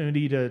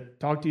opportunity to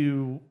talk to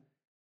you,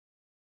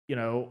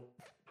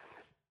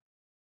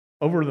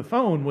 over the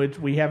phone, which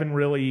we haven't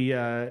really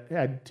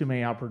had too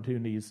many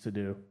opportunities to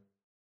do.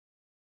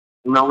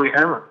 No, we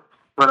haven't.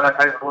 But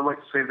I would like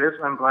to say this.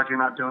 I'm glad you're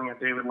not doing a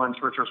David Lynch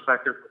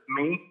retrospective with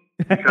me,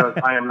 because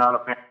I am not a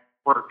fan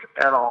of work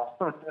at all.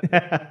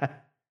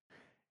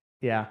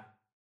 Yeah.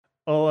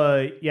 Well,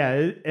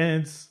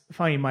 and it's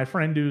funny. My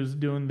friend who's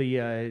doing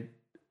the,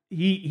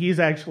 he's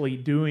actually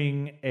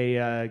doing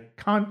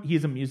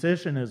he's a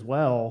musician as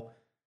well.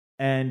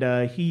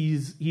 And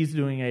he's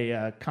doing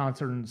a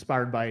concert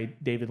inspired by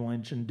David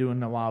Lynch and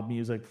doing a lot of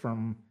music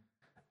from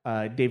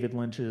David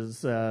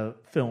Lynch's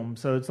film.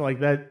 So it's like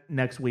that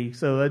next week.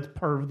 So that's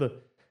part of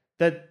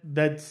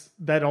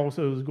that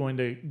also is going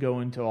to go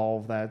into all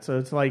of that. So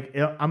it's like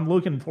I'm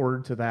looking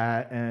forward to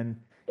that.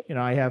 And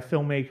I have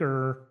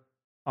filmmaker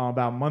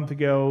about a month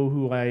ago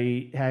who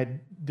I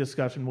had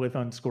discussion with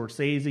on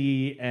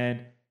Scorsese, and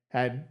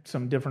had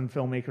some different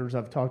filmmakers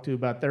I've talked to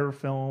about their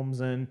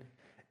films, and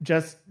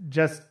just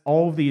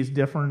all of these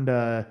different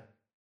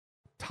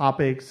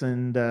topics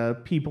and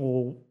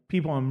people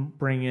I'm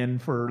bringing in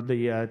for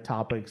the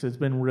topics. It's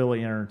been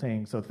really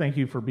entertaining. So thank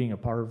you for being a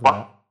part of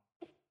that.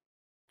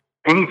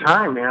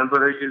 Anytime, man.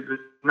 But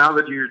now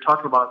that you're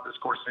talking about the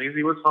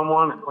Scorsese with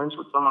someone and Lynch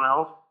with someone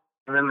else,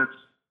 and then it's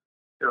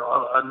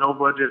a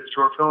no-budget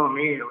short film of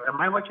me,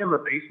 am I like in the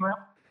basement?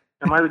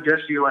 Am I the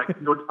guest you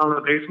go down to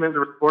the basement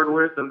to record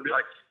with and be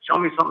like, show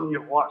me something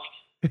you've watched?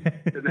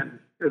 and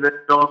then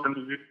go up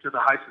into the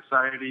high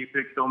society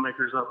big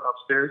filmmakers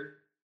upstairs.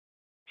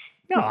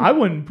 No, I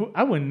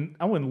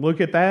wouldn't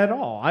look at that at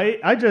all.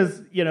 I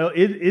just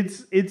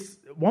it's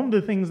one of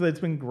the things that's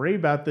been great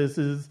about this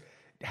is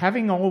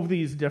having all of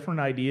these different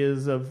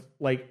ideas of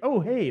like,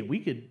 oh hey, we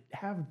could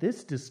have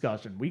this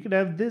discussion, we could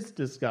have this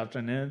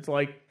discussion, and it's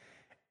like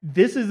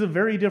this is a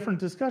very different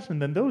discussion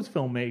than those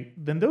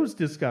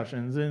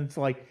discussions, and it's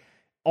like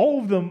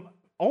all of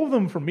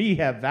them for me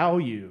have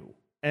value.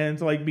 And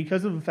it's like,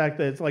 because of the fact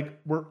that it's like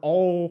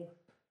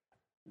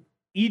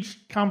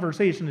each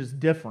conversation is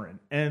different.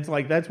 And it's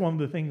like, that's one of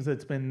the things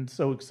that's been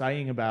so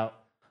exciting about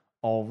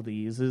all of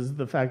these is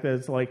the fact that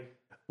it's like,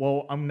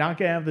 well, I'm not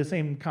going to have the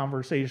same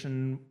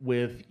conversation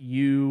with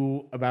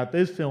you about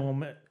this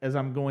film as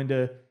I'm going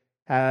to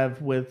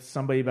have with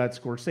somebody about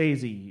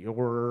Scorsese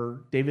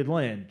or David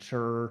Lynch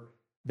or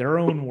their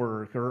own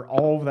work or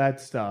all of that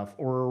stuff,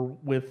 or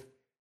with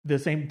the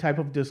same type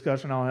of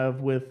discussion I'll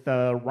have with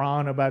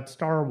Ron about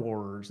Star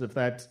Wars, if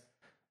that's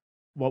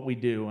what we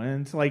do.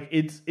 And it's like,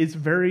 it's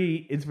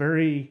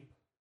very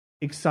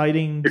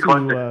exciting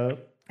to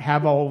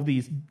have all of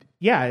these.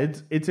 Yeah,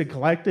 it's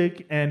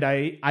eclectic, and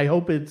I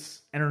hope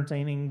it's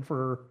entertaining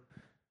for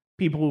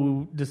people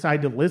who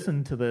decide to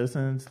listen to this.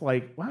 And it's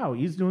like, wow,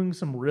 he's doing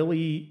some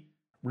really,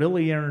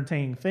 really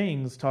entertaining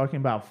things, talking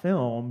about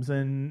films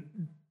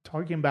and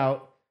talking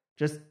about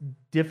just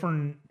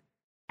different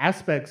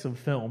aspects of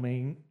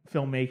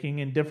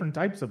filmmaking and different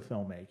types of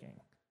filmmaking.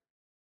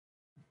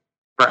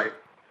 Right.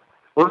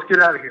 Well, let's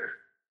get out of here.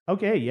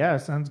 Okay, yeah,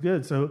 sounds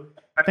good. So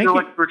I feel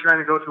like we're trying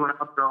to go to an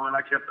outro, and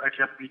I kept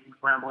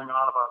rambling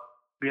on about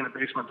being a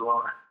basement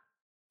dweller.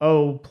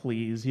 Oh,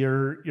 please,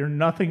 you're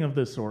nothing of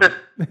the sort.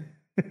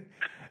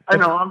 I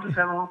know, I'm just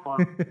having a little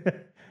fun.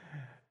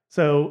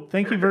 So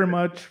thank you very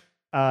much.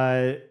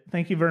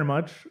 Thank you very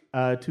much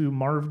to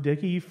Marv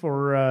Dickey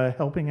for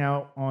helping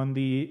out on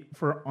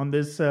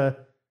this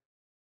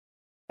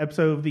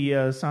episode of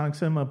the Sonic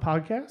Cinema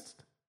podcast.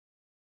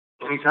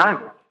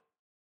 Anytime.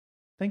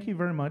 Thank you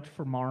very much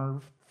for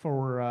Marv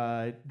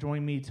for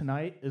joining me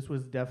tonight. This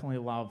was definitely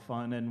a lot of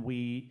fun, and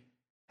we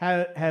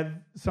have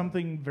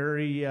something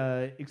very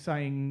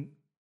exciting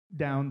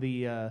down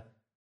the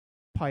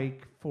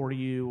pike for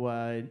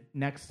you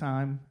next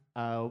time.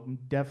 I'm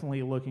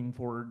definitely looking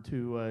forward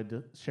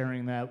to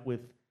sharing that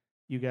with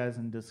you guys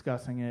and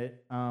discussing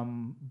it.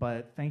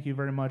 But thank you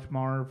very much,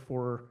 Marv,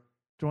 for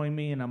joining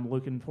me, and I'm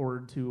looking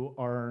forward to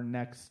our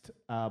next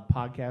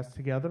podcast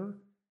together.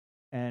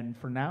 And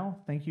for now,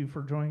 thank you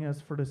for joining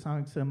us for the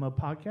Sonic Cinema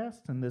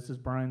podcast. And this is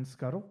Brian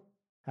Scuttle.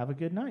 Have a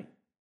good night.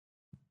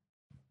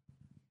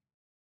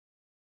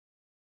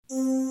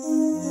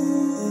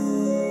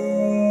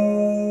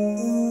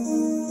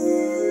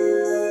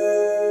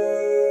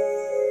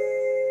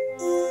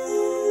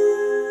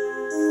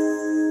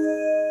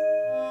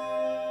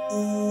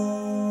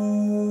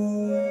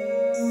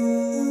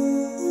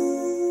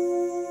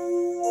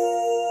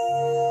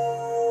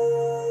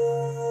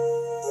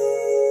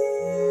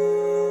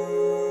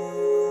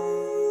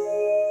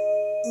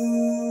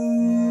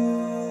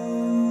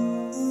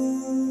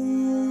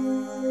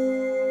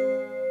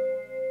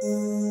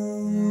 Mm-hmm.